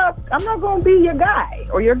 I'm not going to be your guy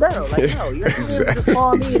or your girl. Like, no, you're just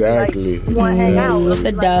call me and be like, you want to hang out? And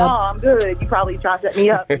be like, oh, I'm good. You probably try to set me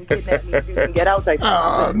up and kidnap me and you can get out. Like,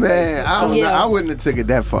 oh, man. I wouldn't have took it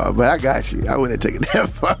that far, but I got you. I wouldn't have taken it that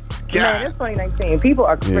far. Man, it's 2019. People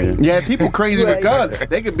are crazy. Yeah, people crazy regardless.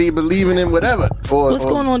 They could be believing in whatever. What's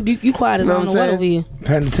going on? You quiet as I don't know what over here.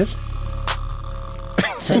 Paying attention.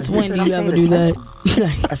 Since when do you ever do that?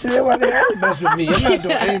 I said, they want to mess with me. I'm not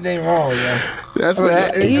doing anything wrong, yo. That's what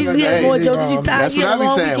happens. You have more jokes as you tired. That's what I be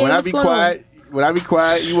saying. When I be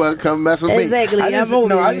quiet, you want to come mess with me. Exactly. I just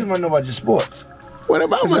want to know about your sports. What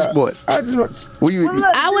about my sports? I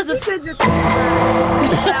was a...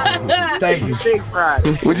 Thank you. Big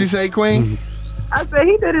Friday. What'd you say, Queen? I said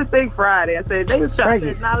he did his Big Friday. I said they was trying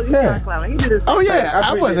to clowning. He did his. Oh yeah,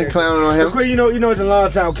 I wasn't clowning on him. Queen, you know it's a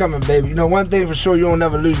long time coming, baby. One thing for sure, you don't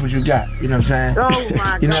never lose what you got. You know what I'm saying? Oh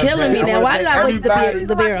my God, killing me now. Why did I wake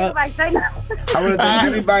the beer up? I want to thank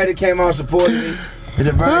everybody that came out supporting me. It's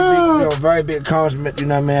a very big accomplishment. You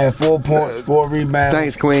know what I mean? 4 points, 4 rebounds.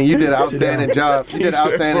 Thanks, Queen. You did an outstanding job. You did an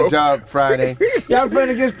outstanding job Friday. Y'all playing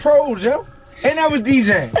against pros, yo. And I was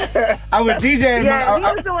DJing. I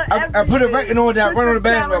put a record on that run on the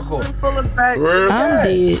basketball court. I'm dead.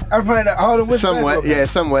 I was playing all the somewhat. Yeah,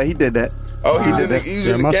 somewhat. He did that. Oh, he did the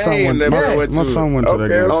game. My son went to that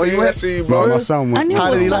game. Oh, you went to see, bro? My son went. I knew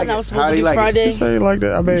it was something I was supposed to do Friday. He say like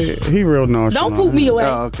that. I mean, he real nonchalant. Don't poop me away.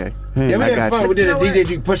 Oh, okay. Yeah, we had fun. We did a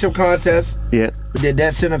DJ push-up contest. Yeah. We did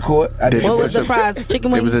that center court. What was the prize?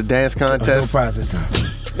 Chicken wings? It was a dance contest. No prize this time.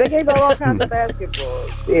 They gave out all kinds of basketball.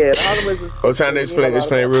 Yeah. What time they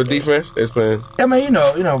playing real defense? They playing. I mean,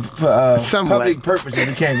 for public purposes,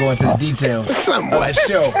 we can't go into the details of the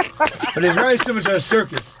show. But it's very similar to a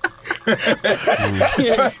circus.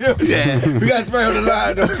 Yeah. We got somebody on the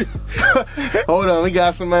line, though. Hold on, we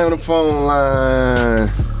got somebody on the phone line.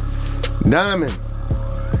 Diamond.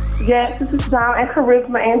 Yes, this is Dom and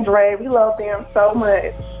Charisma and Dre. We love them so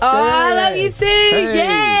much. Oh, I love you too. Hey. Yay!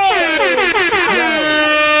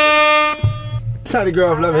 Shawty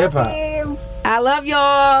girl love hip hop. I love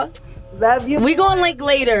y'all. Love you. We gonna link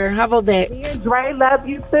later. How about that? Me and Dre love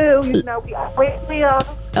you too. We always will.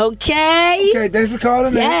 Okay. Okay, thanks for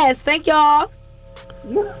calling. Yes, thank y'all.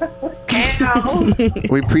 We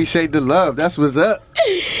appreciate the love. That's what's up.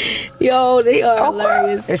 Yo, they are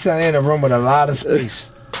hilarious. They sound in a room with a lot of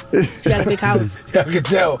space. She got a big house. I can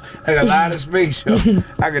tell. Like a lot of space, yo.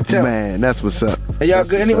 I can tell. Man, that's what's up. Hey, y'all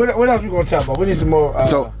good? What else we gonna talk about? We need some more.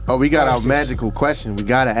 We got our magical question. We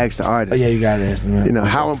gotta ask the artist. Oh yeah, you gotta ask them. You know,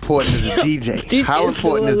 how important is the DJ? How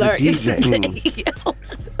important is the DJ?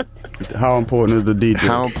 How important is the DJ?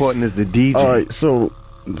 How important is the DJ? All right, so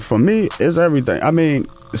for me, it's everything. I mean,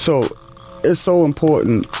 so it's so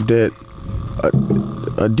important that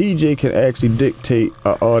a DJ can actually dictate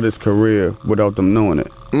an artist's career without them knowing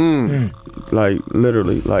it. Like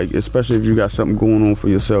literally, like especially if you got something going on for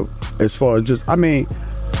yourself. As far as just, I mean,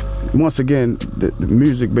 once again, the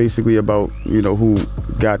music basically about who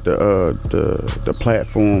got the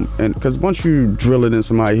platform, and because once you drill it in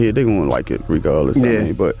somebody's head, they gonna like it regardless. Yeah. I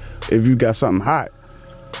mean, but if you got something hot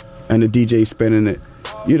and the DJ spinning it,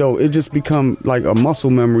 it just become like a muscle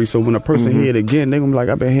memory. So when a person hear it again, they gonna be like,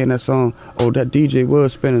 I've been hearing that song. Oh, that DJ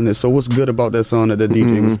was spinning it. So what's good about that song that the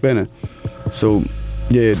DJ was spinning? So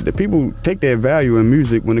yeah, the people take their value in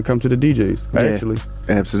music when it comes to the DJs. Actually,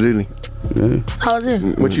 absolutely. Yeah. How is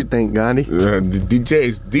it? What you think, Gandhi? The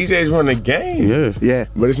DJs run the game. Yeah.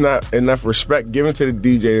 But it's not enough respect given to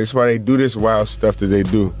the DJ. That's why they do this wild stuff that they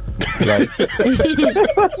do. Like, that's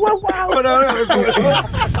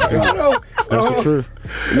the truth.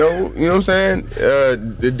 You know what I'm saying?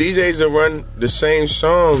 The DJs that run the same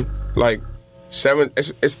song like 7.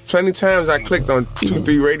 It's plenty times I clicked on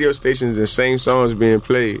 2-3 radio stations and the same songs being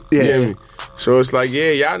played. Yeah. You hear me? So it's like,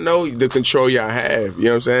 yeah, y'all know the control y'all have. You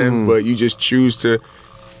know what I'm saying? But you just choose to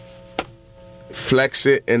flex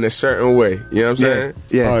it in a certain way. You know what I'm saying?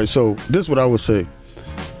 Yeah. All right, so this is what I would say.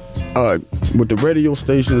 With the radio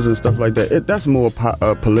stations and stuff like that, that's more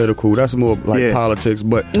political. That's more like politics.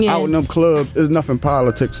 But out in them clubs, there's nothing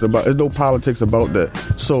politics about. There's no politics about that.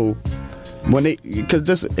 So when because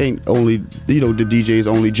this ain't only the DJ's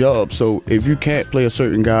only job. So if you can't play a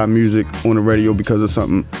certain guy music on the radio because of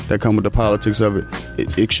something that come with the politics of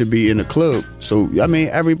it should be in the club. So I mean,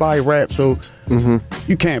 everybody raps, so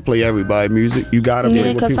you can't play everybody music. You gotta play what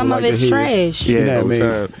people because some like of it's to hear. trash. You know what I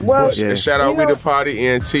mean? Well, Shout out We the Party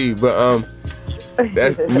ENT, but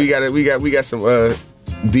we got some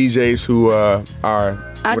DJs who are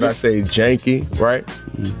janky, right?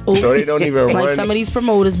 Ooh. So they don't even like run. some of these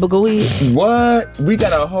promoters, but go ahead. What? We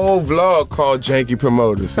got a whole vlog called Janky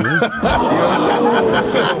Promoters. The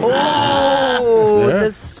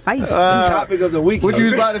spice. Topic of the week. What you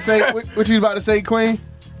was about to say? What you was about to say, Queen?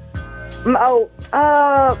 Well,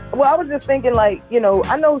 I was just thinking, I know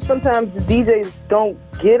sometimes the DJs don't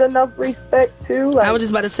get enough respect too. I was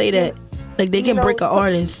just about to say that. Like, they can break an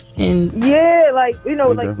artist, and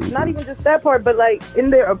not even just that part, but in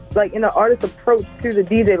their in the artist approach to the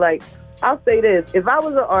DJ. Like, I'll say this: if I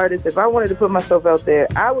was an artist, if I wanted to put myself out there,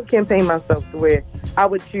 I would campaign myself to where I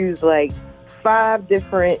would choose 5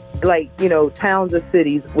 different towns or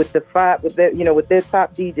cities with their top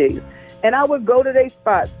DJs. And I would go to their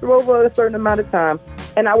spots through over a certain amount of time,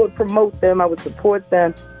 and I would promote them, I would support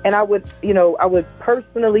them, and I would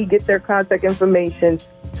personally get their contact information,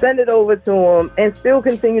 send it over to them, and still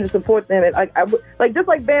continue to support them. And I would, just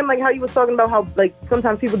like Bam, how you was talking about how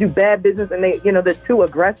sometimes people do bad business and they they're too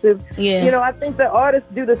aggressive. Yeah. I think the artists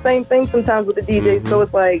do the same thing sometimes with the DJs. So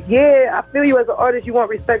it's I feel you as an artist, you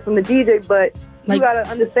want respect from the DJ, but you gotta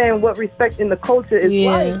understand what respect in the culture is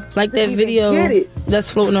like that video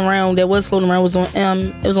that's floating around. That was floating around was on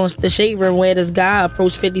it was on the Shade Room where this guy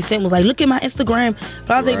approached 50 Cent, was like, "Look at my Instagram,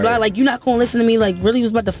 blah blah blah. Like, you not gonna listen to me?" Like, really was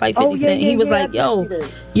about to fight 50 Cent. He was like, "Yo,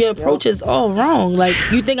 your approach is all wrong. Like,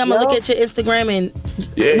 you think I'm gonna look at your Instagram and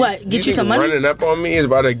get you some money? Running up on me is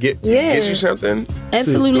about to get you something?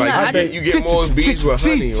 Absolutely not. I think you get more bees with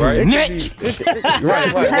honey, right?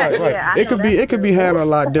 Right. It could be handled a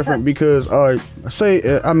lot different because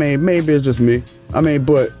maybe it's just me.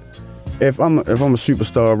 But if I'm a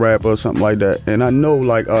superstar rapper or something like that, and I know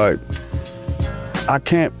I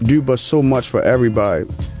can't do but so much for everybody.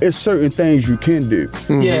 It's certain things you can do.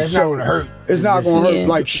 Yeah, it's not gonna hurt. It's not gonna hurt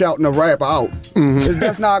like shouting a rap out.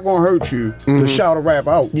 That's not gonna hurt you to shout a rap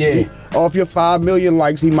out. Yeah. Off your 5 million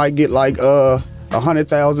likes, he might get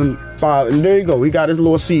 100,000. And there you go. He got his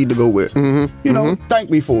little seed to go with. Thank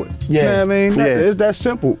me for it. Yeah. You know what I mean? It's that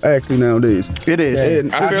simple, actually, nowadays. It is.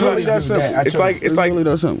 Yeah. I feel really that simple. It's like really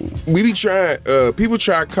that simple. We be trying. People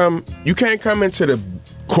try to come. You can't come into the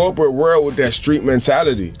corporate world with that street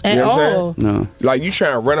mentality. You know what I'm saying? No. Like, you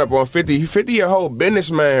trying to run up on 50. 50 a whole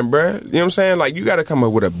businessman, bruh. You know what I'm saying? Like, you got to come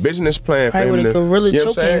up with a business plan for him. With a gorilla, you know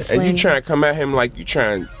what I'm saying? sling. And you trying to come at him like you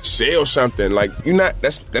trying to sell something. Like, you not.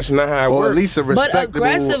 That's not how it works. Or at least a respectable But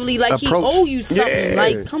aggressively, like approach. he owe you something. Yeah.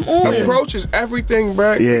 Like, come on. Approach is everything,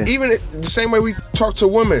 bruh. Yeah. Even the same way we talk to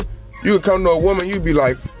women. You could come to a woman, you'd be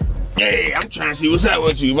like, hey, I'm trying to see what's up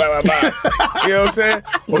with you, blah, blah, blah. You know what I'm saying?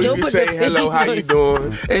 Or you can say, hello, how you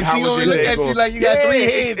doing? And she gonna look at you like you got 3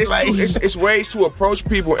 heads. It's ways to approach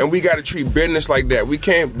people, and we got to treat business like that. We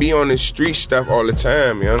can't be on this street stuff all the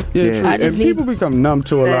time, yo. Yeah, true. And people become numb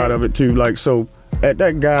to a lot of it, too. Like, so, at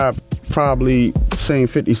that guy probably saying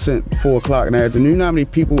 50 Cent 4 o'clock in the afternoon. You know how many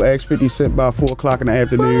people ask 50 Cent by 4 o'clock in the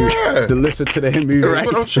afternoon to listen to their music? That's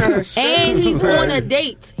what I'm trying to say. And he's on a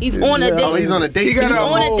date. He's on a date. Oh, he's on a date. He got He's a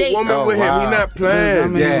on a whole date. woman with him. He not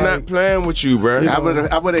playing. He's not playing with you, bro. I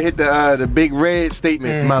would have hit the big red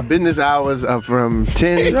statement. My business hours are from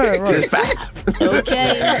 10 to 5.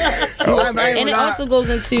 Okay. And it also goes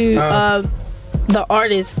into the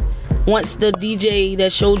artist wants the DJ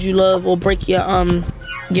that showed you love or break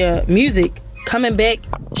your music coming back,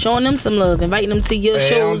 showing them some love, inviting them to your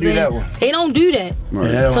shows. They don't do that.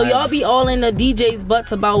 Right. So y'all be all in the DJ's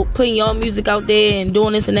butts about putting y'all music out there and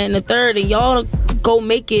doing this and that and the third, and y'all go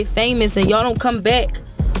make it famous, and y'all don't come back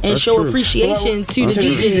and show appreciation to the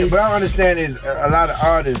DJs. What I understand is a lot of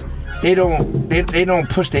artists, they don't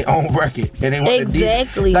push their own record, and they want the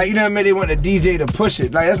DJ, like, you know what I mean. They want the DJ to push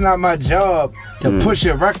it. Like, that's not my job to push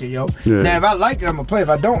your record, yo. Yeah. Now, if I like it, I'm gonna play. If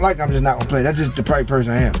I don't like it, I'm just not gonna play. That's just the type of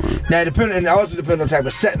person I am. Now, it also depends on the type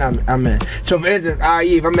of setting I'm in. So, for instance,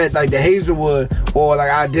 if I'm at like the Hazelwood or like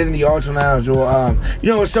Identity Ultra Lounge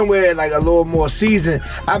or somewhere like a little more seasoned,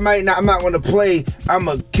 I'm not gonna play I'm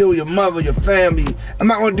gonna kill your mother, your family. I'm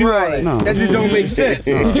not gonna do all that. No. That just don't make sense.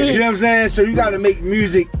 You know what I'm saying? So you gotta make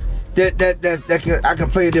music that I can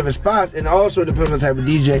play in different spots, and also depends on the type of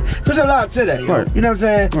DJ. So there's a lot to that, right. You know what I'm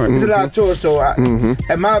saying? Right. There's a lot to it. So, in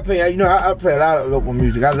my opinion, I play a lot of local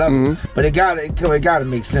music. I love it, but it gotta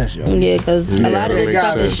make sense, yo. Yeah, because a lot of this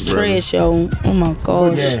stuff is trash, yo. Oh my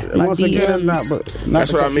gosh, my DMs.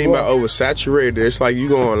 That's what I mean by oversaturated. It's like you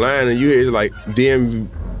go online and you hear like DM,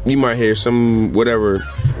 you might hear some whatever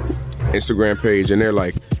Instagram page, and they're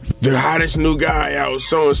like, the hottest new guy out,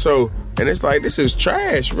 so and so. And it's like, this is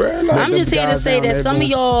trash, bro. Like, I'm just here to say that some of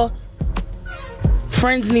y'all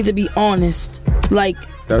friends need to be honest. Like,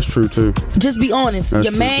 that's true too. Just be honest.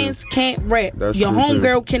 Your mans can't rap. Your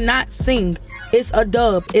homegirl cannot sing. It's a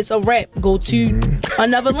dub. It's a rap. Go to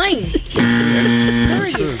another lane.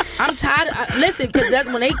 Period. I'm tired. Listen, because that's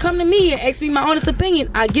when they come to me and ask me my honest opinion,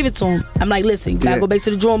 I give it to them. I'm like, listen, you gotta go back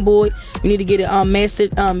to the drawing board. You need to get it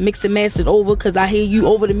mastered, mixed and mastered over, because I hear you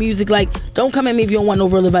over the music. Like, don't come at me if you don't want no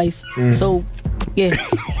real advice. So, yeah,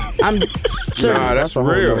 I'm serious. Nah, that's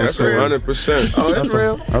real. That's 100%. Oh, that's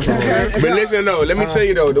real. But listen, though, let me tell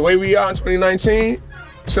you, though, the way we are in 2019,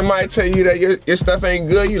 somebody tell you that your stuff ain't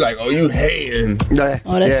good, you like, oh, you hating.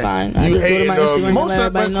 Oh, that's fine. I just go to my Instagram and let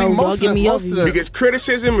everybody know. Y'all give me your views. Because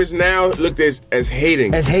criticism is now looked as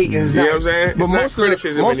hating. As hating. You know what I'm saying? It's not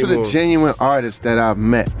criticism most anymore. Most of the genuine artists that I've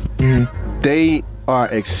met, they are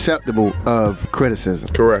acceptable of criticism.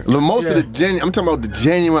 Correct. Most of the genuine, I'm talking about the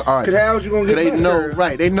genuine artists. Because how else you gonna get better? They know,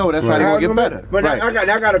 right? They know that's how they gonna get better. But right.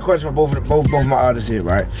 I got a question for both my artists here,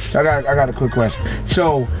 right? I got a quick question.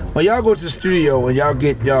 So when y'all go to the studio and y'all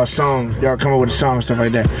get y'all songs, y'all come up with a song and stuff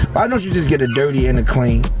like that, why don't you just get a dirty and a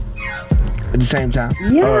clean at the same time?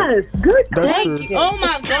 Yes, good. Thank you. Oh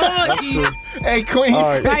my God, Hey, Queen.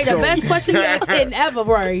 Right, the best question you asked ever,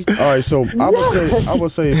 right? All right, so I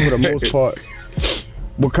would say for the most part,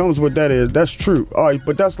 what comes with that is, that's true. All right,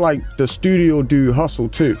 but that's like the studio dude hustle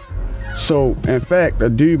too. So, in fact, a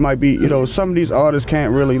dude might be, some of these artists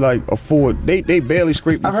can't really like afford. They barely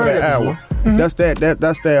scrape for that hour.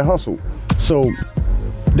 That's their hustle. So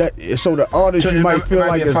the artist you might feel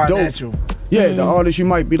like is dope. Yeah, the artist you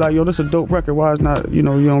might be like, yo, this is a dope record. Why it's not, you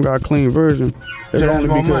don't got a clean version? It's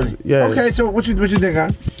only because, Okay, so what you think,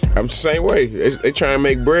 huh? I'm the same way. They try and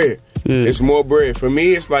make bread. Yeah. It's more bread. For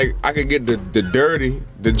me, it's like I could get the dirty,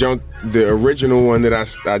 the junk, the original one that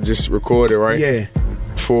I just recorded, right? Yeah.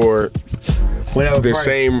 For whatever the price.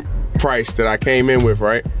 same price that I came in with,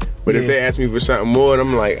 right? But if they ask me for something more,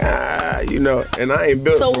 I'm like, and I ain't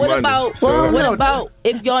built for money. What about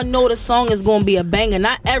if y'all know the song is gonna be a banger?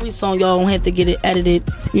 Not every song y'all don't have to get it edited.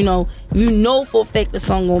 You know for a fact the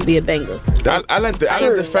song gonna be a banger. I let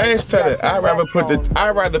the fans tell it. I'd rather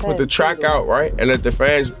put the track out, right, and let the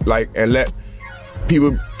fans and let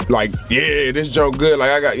people like, yeah, this joke good.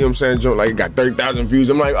 Like I got, joke like it got 30,000 views.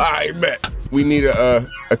 I'm like, all right, bet. We need a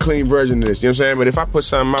clean version of this. You know what I'm saying? But if I put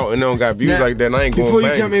something out and they don't got views like that, I ain't going to Before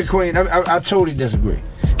you jump in, Queen, I totally disagree.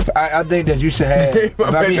 I think that you should have. If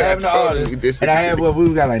I be having the artist, and I have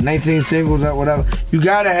we got like 19 singles or whatever. You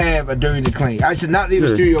gotta have a Dirty and Clean. I should not leave the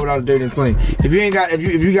studio without a Dirty and Clean. If you ain't got, if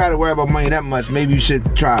you got to worry about money that much, maybe you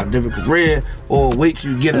should try a different career or wait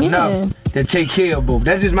till you get enough to take care of both.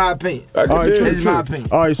 That's just my opinion. All right, that's just my opinion.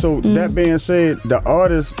 All right, so that being said, the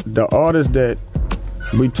artists that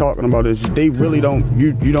we talking about is they really don't.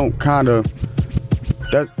 You don't kind of.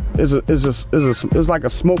 That is like a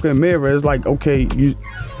smoke and mirror. It's like, okay,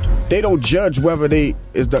 they don't judge whether they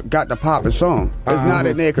got the poppin' song. It's not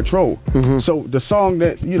in their control. So the song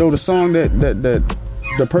that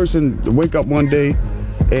the person wake up one day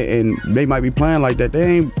and they might be playing like that,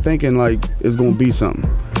 they ain't thinking like it's gonna be something.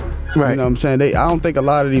 Right. You know what I'm saying? I don't think a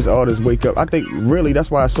lot of these artists wake up. I think really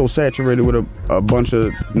that's why it's so saturated with a bunch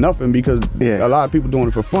of nothing, because a lot of people doing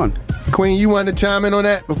it for fun. Queen, you wanted to chime in on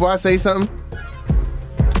that before I say something?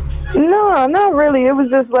 No, not really. It was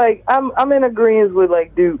just like I'm in agreement with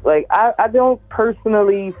like Duke. Like I don't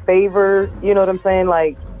personally favor, you know what I'm saying,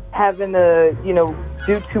 like having to, you know,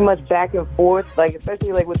 do too much back and forth, like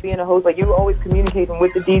especially like with being a host, like you're always communicating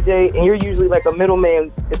with the DJ and you're usually like a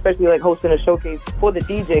middleman, especially like hosting a showcase for the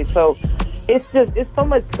DJ. So it's so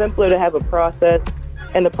much simpler to have a process,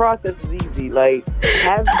 and the process is easy. Like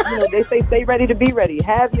have, you know, they say stay ready to be ready.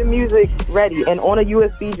 Have your music ready and on a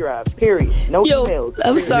USB drive. Period. No emails.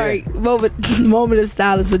 I'm sorry. Moment of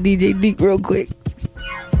silence for DJ Deek real quick.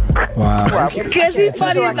 Wow. Because he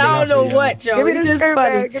funny as I don't know what, yo. He's just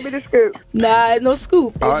funny. Give me the scoop. Nah, no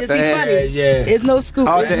scoop. It's just he funny. Yeah. It's no scoop.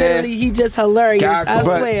 It's literally he just hilarious. I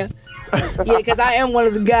swear. Yeah, because I am one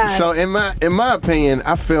of the guys. So in my opinion,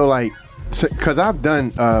 I feel like, because I've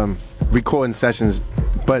done recording sessions,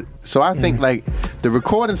 but so I think like the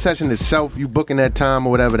recording session itself, you booking that time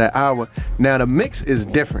or whatever, that hour. Now the mix is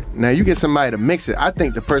different. Now you get somebody to mix it. I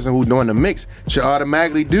think the person who's doing the mix should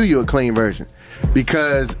automatically do you a clean version,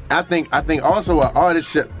 because I think also an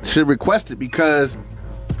artist should request it, because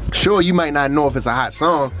sure, you might not know if it's a hot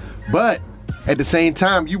song, but at the same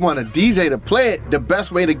time you want a DJ to play it. The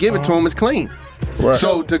best way to give it to him is clean. Right.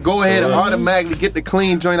 So to go ahead and automatically get the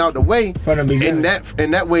clean joint out the way, and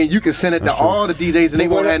that way you can send it to all the DJs and they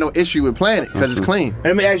won't have no issue with playing it because it's clean. And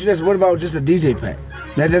let me ask you this: what about just a DJ pack?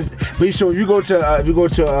 So if you go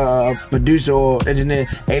to a producer or engineer,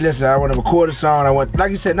 hey, listen, I want to record a song. I want,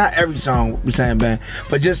 like you said, not every song we saying band,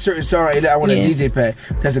 but just certain songs. Hey, I want a DJ pack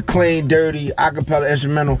that's a clean, dirty, acapella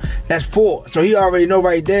instrumental. That's 4. So he already know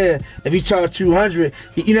right there. If he charge $200,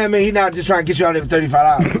 you know what I mean? He not just trying to get you out there for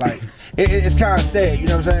 $35. Like. It's kind of sad, you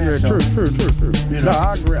know what I'm saying? Yeah, true. You know,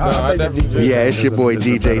 I agree. Yeah, it's your boy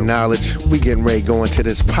DJ Niledge. We getting ready to go into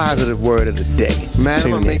this positive word of the day. Man,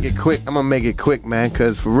 I'm gonna make it quick, man,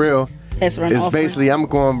 because for real, it's basically, I'm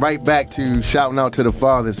going right back to shouting out to the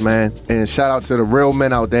fathers, man, and shout out to the real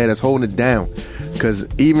men out there that's holding it down. Because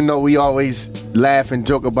even though we always laugh and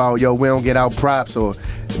joke about, yo, we don't get our props or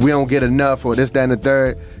we don't get enough or this, that, and the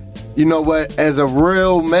third, you know what? As a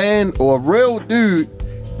real man or a real dude,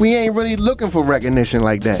 we ain't really looking for recognition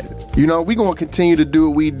like that. You know, we gonna continue to do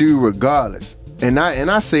what we do regardless. And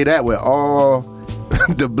I say that with all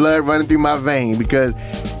the blood running through my vein, because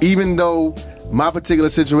even though my particular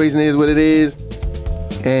situation is what it is,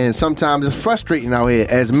 and sometimes it's frustrating out here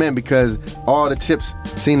as men because all the chips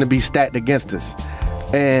seem to be stacked against us.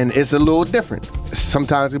 And it's a little different.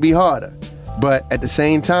 Sometimes it can be harder. But at the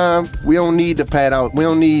same time, we don't need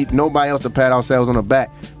nobody else to pat ourselves on the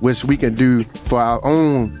back, which we can do for our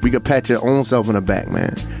own. We can pat your own self on the back,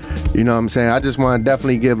 man. You know what I'm saying? I just want to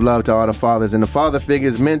definitely give love to all the fathers and the father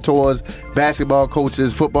figures, mentors, basketball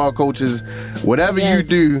coaches, football coaches, whatever you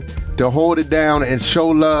do to hold it down and show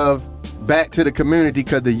love back to the community,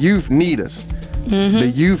 because the youth need us.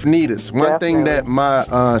 The youth need us. One thing that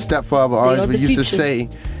my stepfather always used to say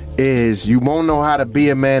is, you won't know how to be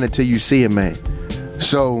a man until you see a man.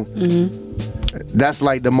 So that's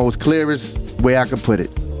like the most clearest way I could put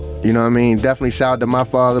it. You know what I mean? Definitely shout out to my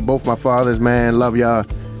father, both my fathers, man. Love y'all.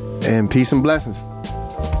 And peace and blessings.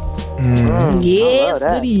 Yes,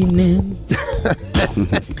 good evening.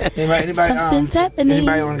 Anybody, Something's happening.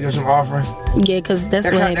 Anybody want to give some offering? Yeah, because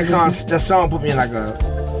that's what happens. That song put me in like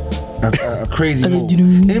a crazy mood.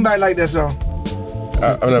 Anybody like that song?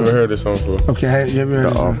 I've never heard this song before. Okay, you ever heard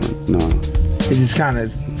this song? No. It's just kind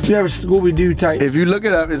of, you ever Scooby-Doo type? If you look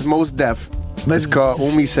it up, it's Most Def. It's called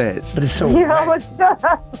Umi Says. But it's so whack.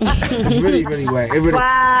 It's really, really whack.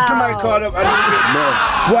 Wow. Somebody called up.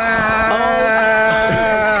 Wow.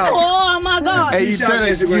 Oh my God. Hey, you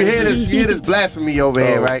hear this blasphemy over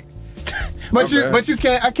here, right? But you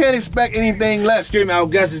can't. I can't expect anything less. Screaming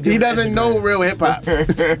out guesses. He doesn't know real hip hop.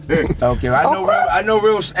 Okay, I know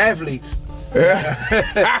real athletes.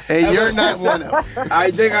 And you're not one of them.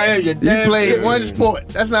 I think I am. You played one sport.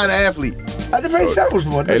 That's not an athlete. I just played several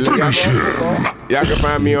sports. Hey, look, y'all can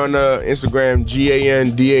find me on Instagram,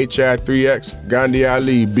 GANDHI3X, Gandhi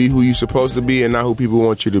Ali. Be who you supposed to be and not who people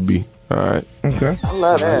want you to be. All right. Okay. I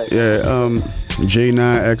love that. Yeah,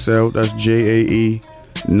 J9XL, that's JAE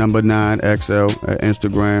number 9XL at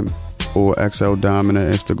Instagram, or XL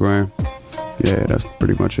Dominant Instagram. Yeah, that's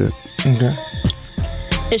pretty much it. Okay.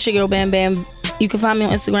 It's your girl Bam Bam. You can find me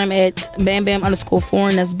on Instagram at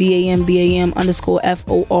BamBam_foreign. That's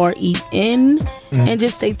BAMBAM_FOREN. And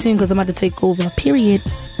just stay tuned because I'm about to take over. Period.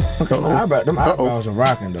 Okay. Them eyebrows are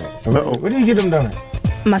rocking though. Where do you get them done?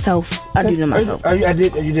 Myself. I do them myself.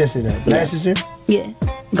 You did say that. Lashes here? Yeah.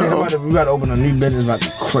 We about to open a new business about to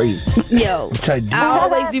be crazy. Yo, I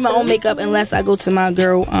always do my own makeup unless I go to my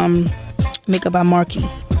girl makeup by Marquee.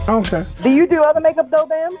 Okay. Do you do other makeup though,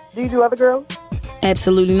 Bam? Do you do other girls?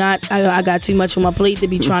 Absolutely not. I got too much on my plate to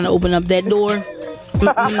be trying to open up that door.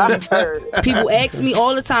 People ask me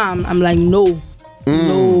all the time. I'm like, no.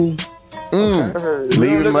 No. Okay.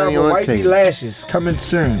 Leave the money on the Wifey table. lashes coming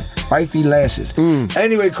soon. Wifey lashes.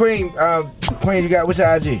 Anyway, Queen, you got what's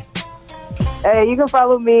your IG? Hey, you can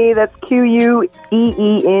follow me. That's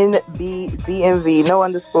QUEENBZMV. No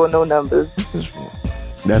underscore, no numbers.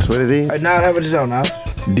 That's what it is. Now have it on now.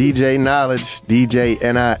 DJ Niledge, DJNILEDGE.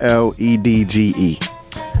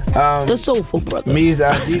 The Soulful Brother. Me is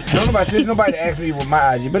IG. Nobody asked me what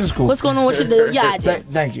my IG, but it's cool. What's going on with your IG?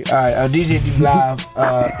 Thank you. All right, DJ Duke Live,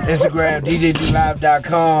 Instagram,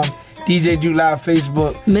 DJDukeLive.com, DJ Duke Live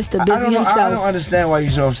Facebook. Mr. Busy himself. I don't understand why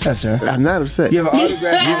you're so upset, sir. I'm not upset. You have an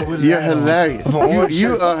autograph. You're hilarious.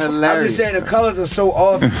 You are I'm hilarious. just saying the colors are so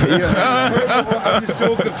off. I'm just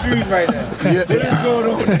so confused right now. What is going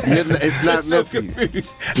on? It's not meant for you.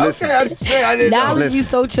 Listen. Okay, I just say I didn't know. Now you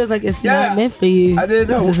so chill, like it's not meant for you. I didn't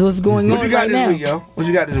know. This is what's going What on you got right this now. week, yo? What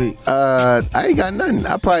you got this week? I ain't got nothing.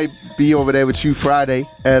 I'll probably be over there with you Friday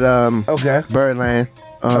at Birdland.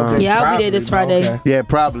 Okay. Yeah, I'll be there this Friday. Okay. Yeah,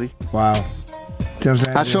 probably. Wow. See what I'm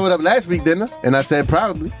saying? I showed up last week, didn't I? And I said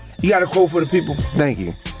probably. You got a quote for the people? Thank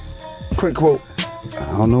you. Quick quote.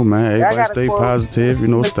 I don't know, man. Everybody stay positive.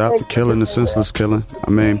 Stop the killing, the senseless killing.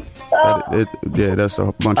 I mean, that's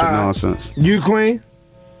a bunch of nonsense. You, Queen?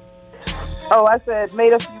 Oh, I said,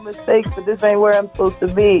 made a few mistakes, but this ain't where I'm supposed to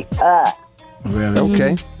be. Really?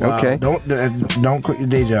 Okay. Wow. Okay. Don't quit your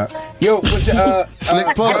day job. Yo, what's your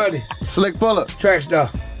Slick puller. Slick puller. Track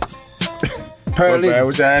stuff. Paralegal.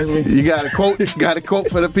 What you asked me? You got a quote? Got a quote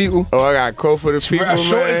for the people? Oh, I got a quote for the people, man.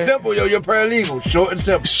 Short and simple, yo. You're paralegal. Short and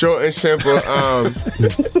simple. Short and simple.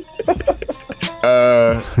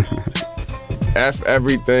 F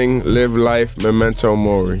everything, live life, memento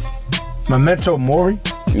mori. Memento mori?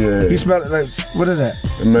 Yeah. You spell it like, what is that?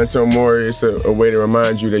 Memento mori is a way to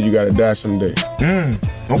remind you that you gotta die someday.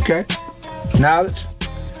 Okay. Knowledge.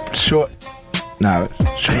 Short. Knowledge.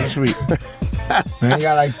 Short and sweet. Man, you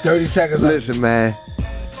got like 30 seconds left. Listen, man.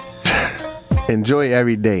 Enjoy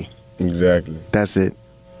every day. Exactly. That's it.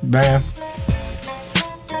 Bam.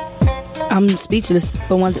 I'm speechless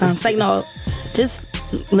for one time. It's like, no, just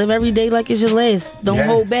live every day like it's your last. Don't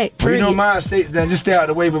hold back. Well, you know mine, just stay out of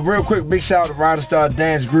the way. But real quick, big shout out to Rising Stars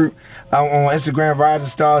Dance Group on Instagram, Rising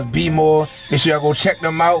Stars Be More. Make sure y'all go check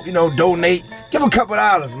them out. Donate. Give them a couple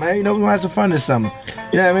 $, man. We gonna have some fun this summer.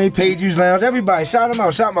 You know what I mean? Page Use Lounge. Everybody, shout them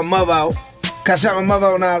out. Shout my mother out. Can I shout my mother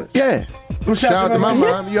out now? Yeah. Shout out to my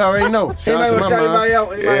mom. You already know. Shout out to my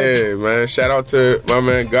mom. Yeah, man. Shout out to my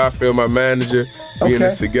man Garfield, my manager. Getting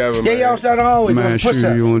this together, man. Yeah, y'all shout out always. Man,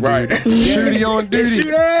 Shooty on right. Shooty on duty.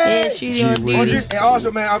 Yeah, Shooty on duty. And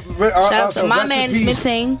also, man, shout out to my management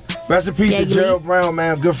team. Rest in peace to Gerald Brown,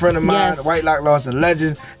 man. Good friend of mine. Yes. White Lock lost a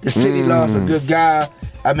legend. The city lost a good guy.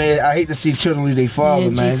 I mean, I hate to see children lose their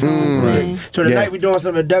father, man. Man. So tonight we doing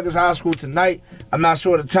something at Douglas High School tonight. I'm not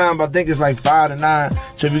sure the time, but I think it's like 5 to 9.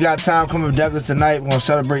 So if you got time, come to Douglas tonight. We're gonna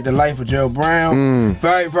celebrate the life of Gerald Brown.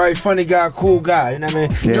 Very, very funny guy, cool guy. You know what I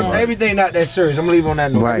mean? Yes. So everything not that serious. I'm gonna leave on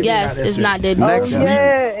that note. Right. Yes, it's not that Next week.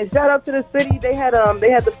 Yeah, and shout out to the city. They had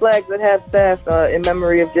the flags that have staff in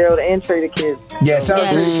memory of Gerald and Trey the Kid. Yeah, shout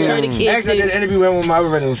out to Trey the Kid. Actually, I did an interview with him on my other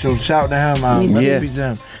radio show. Shout out to him. Rest in peace to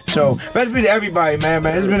him. So rest in peace to everybody, man.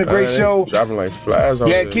 It's been a great show. Dropping like flies.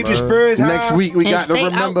 Yeah, keep your spirits high. Next week we And got to stay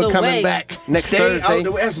remember out the coming way. back next Stay Thursday. out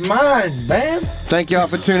the way. That's mine, man. Thank y'all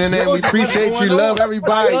for tuning in. We appreciate you. Love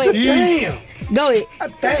everybody. Go ahead. Peace. Damn. Go ahead.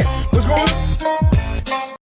 Damn. What's going on?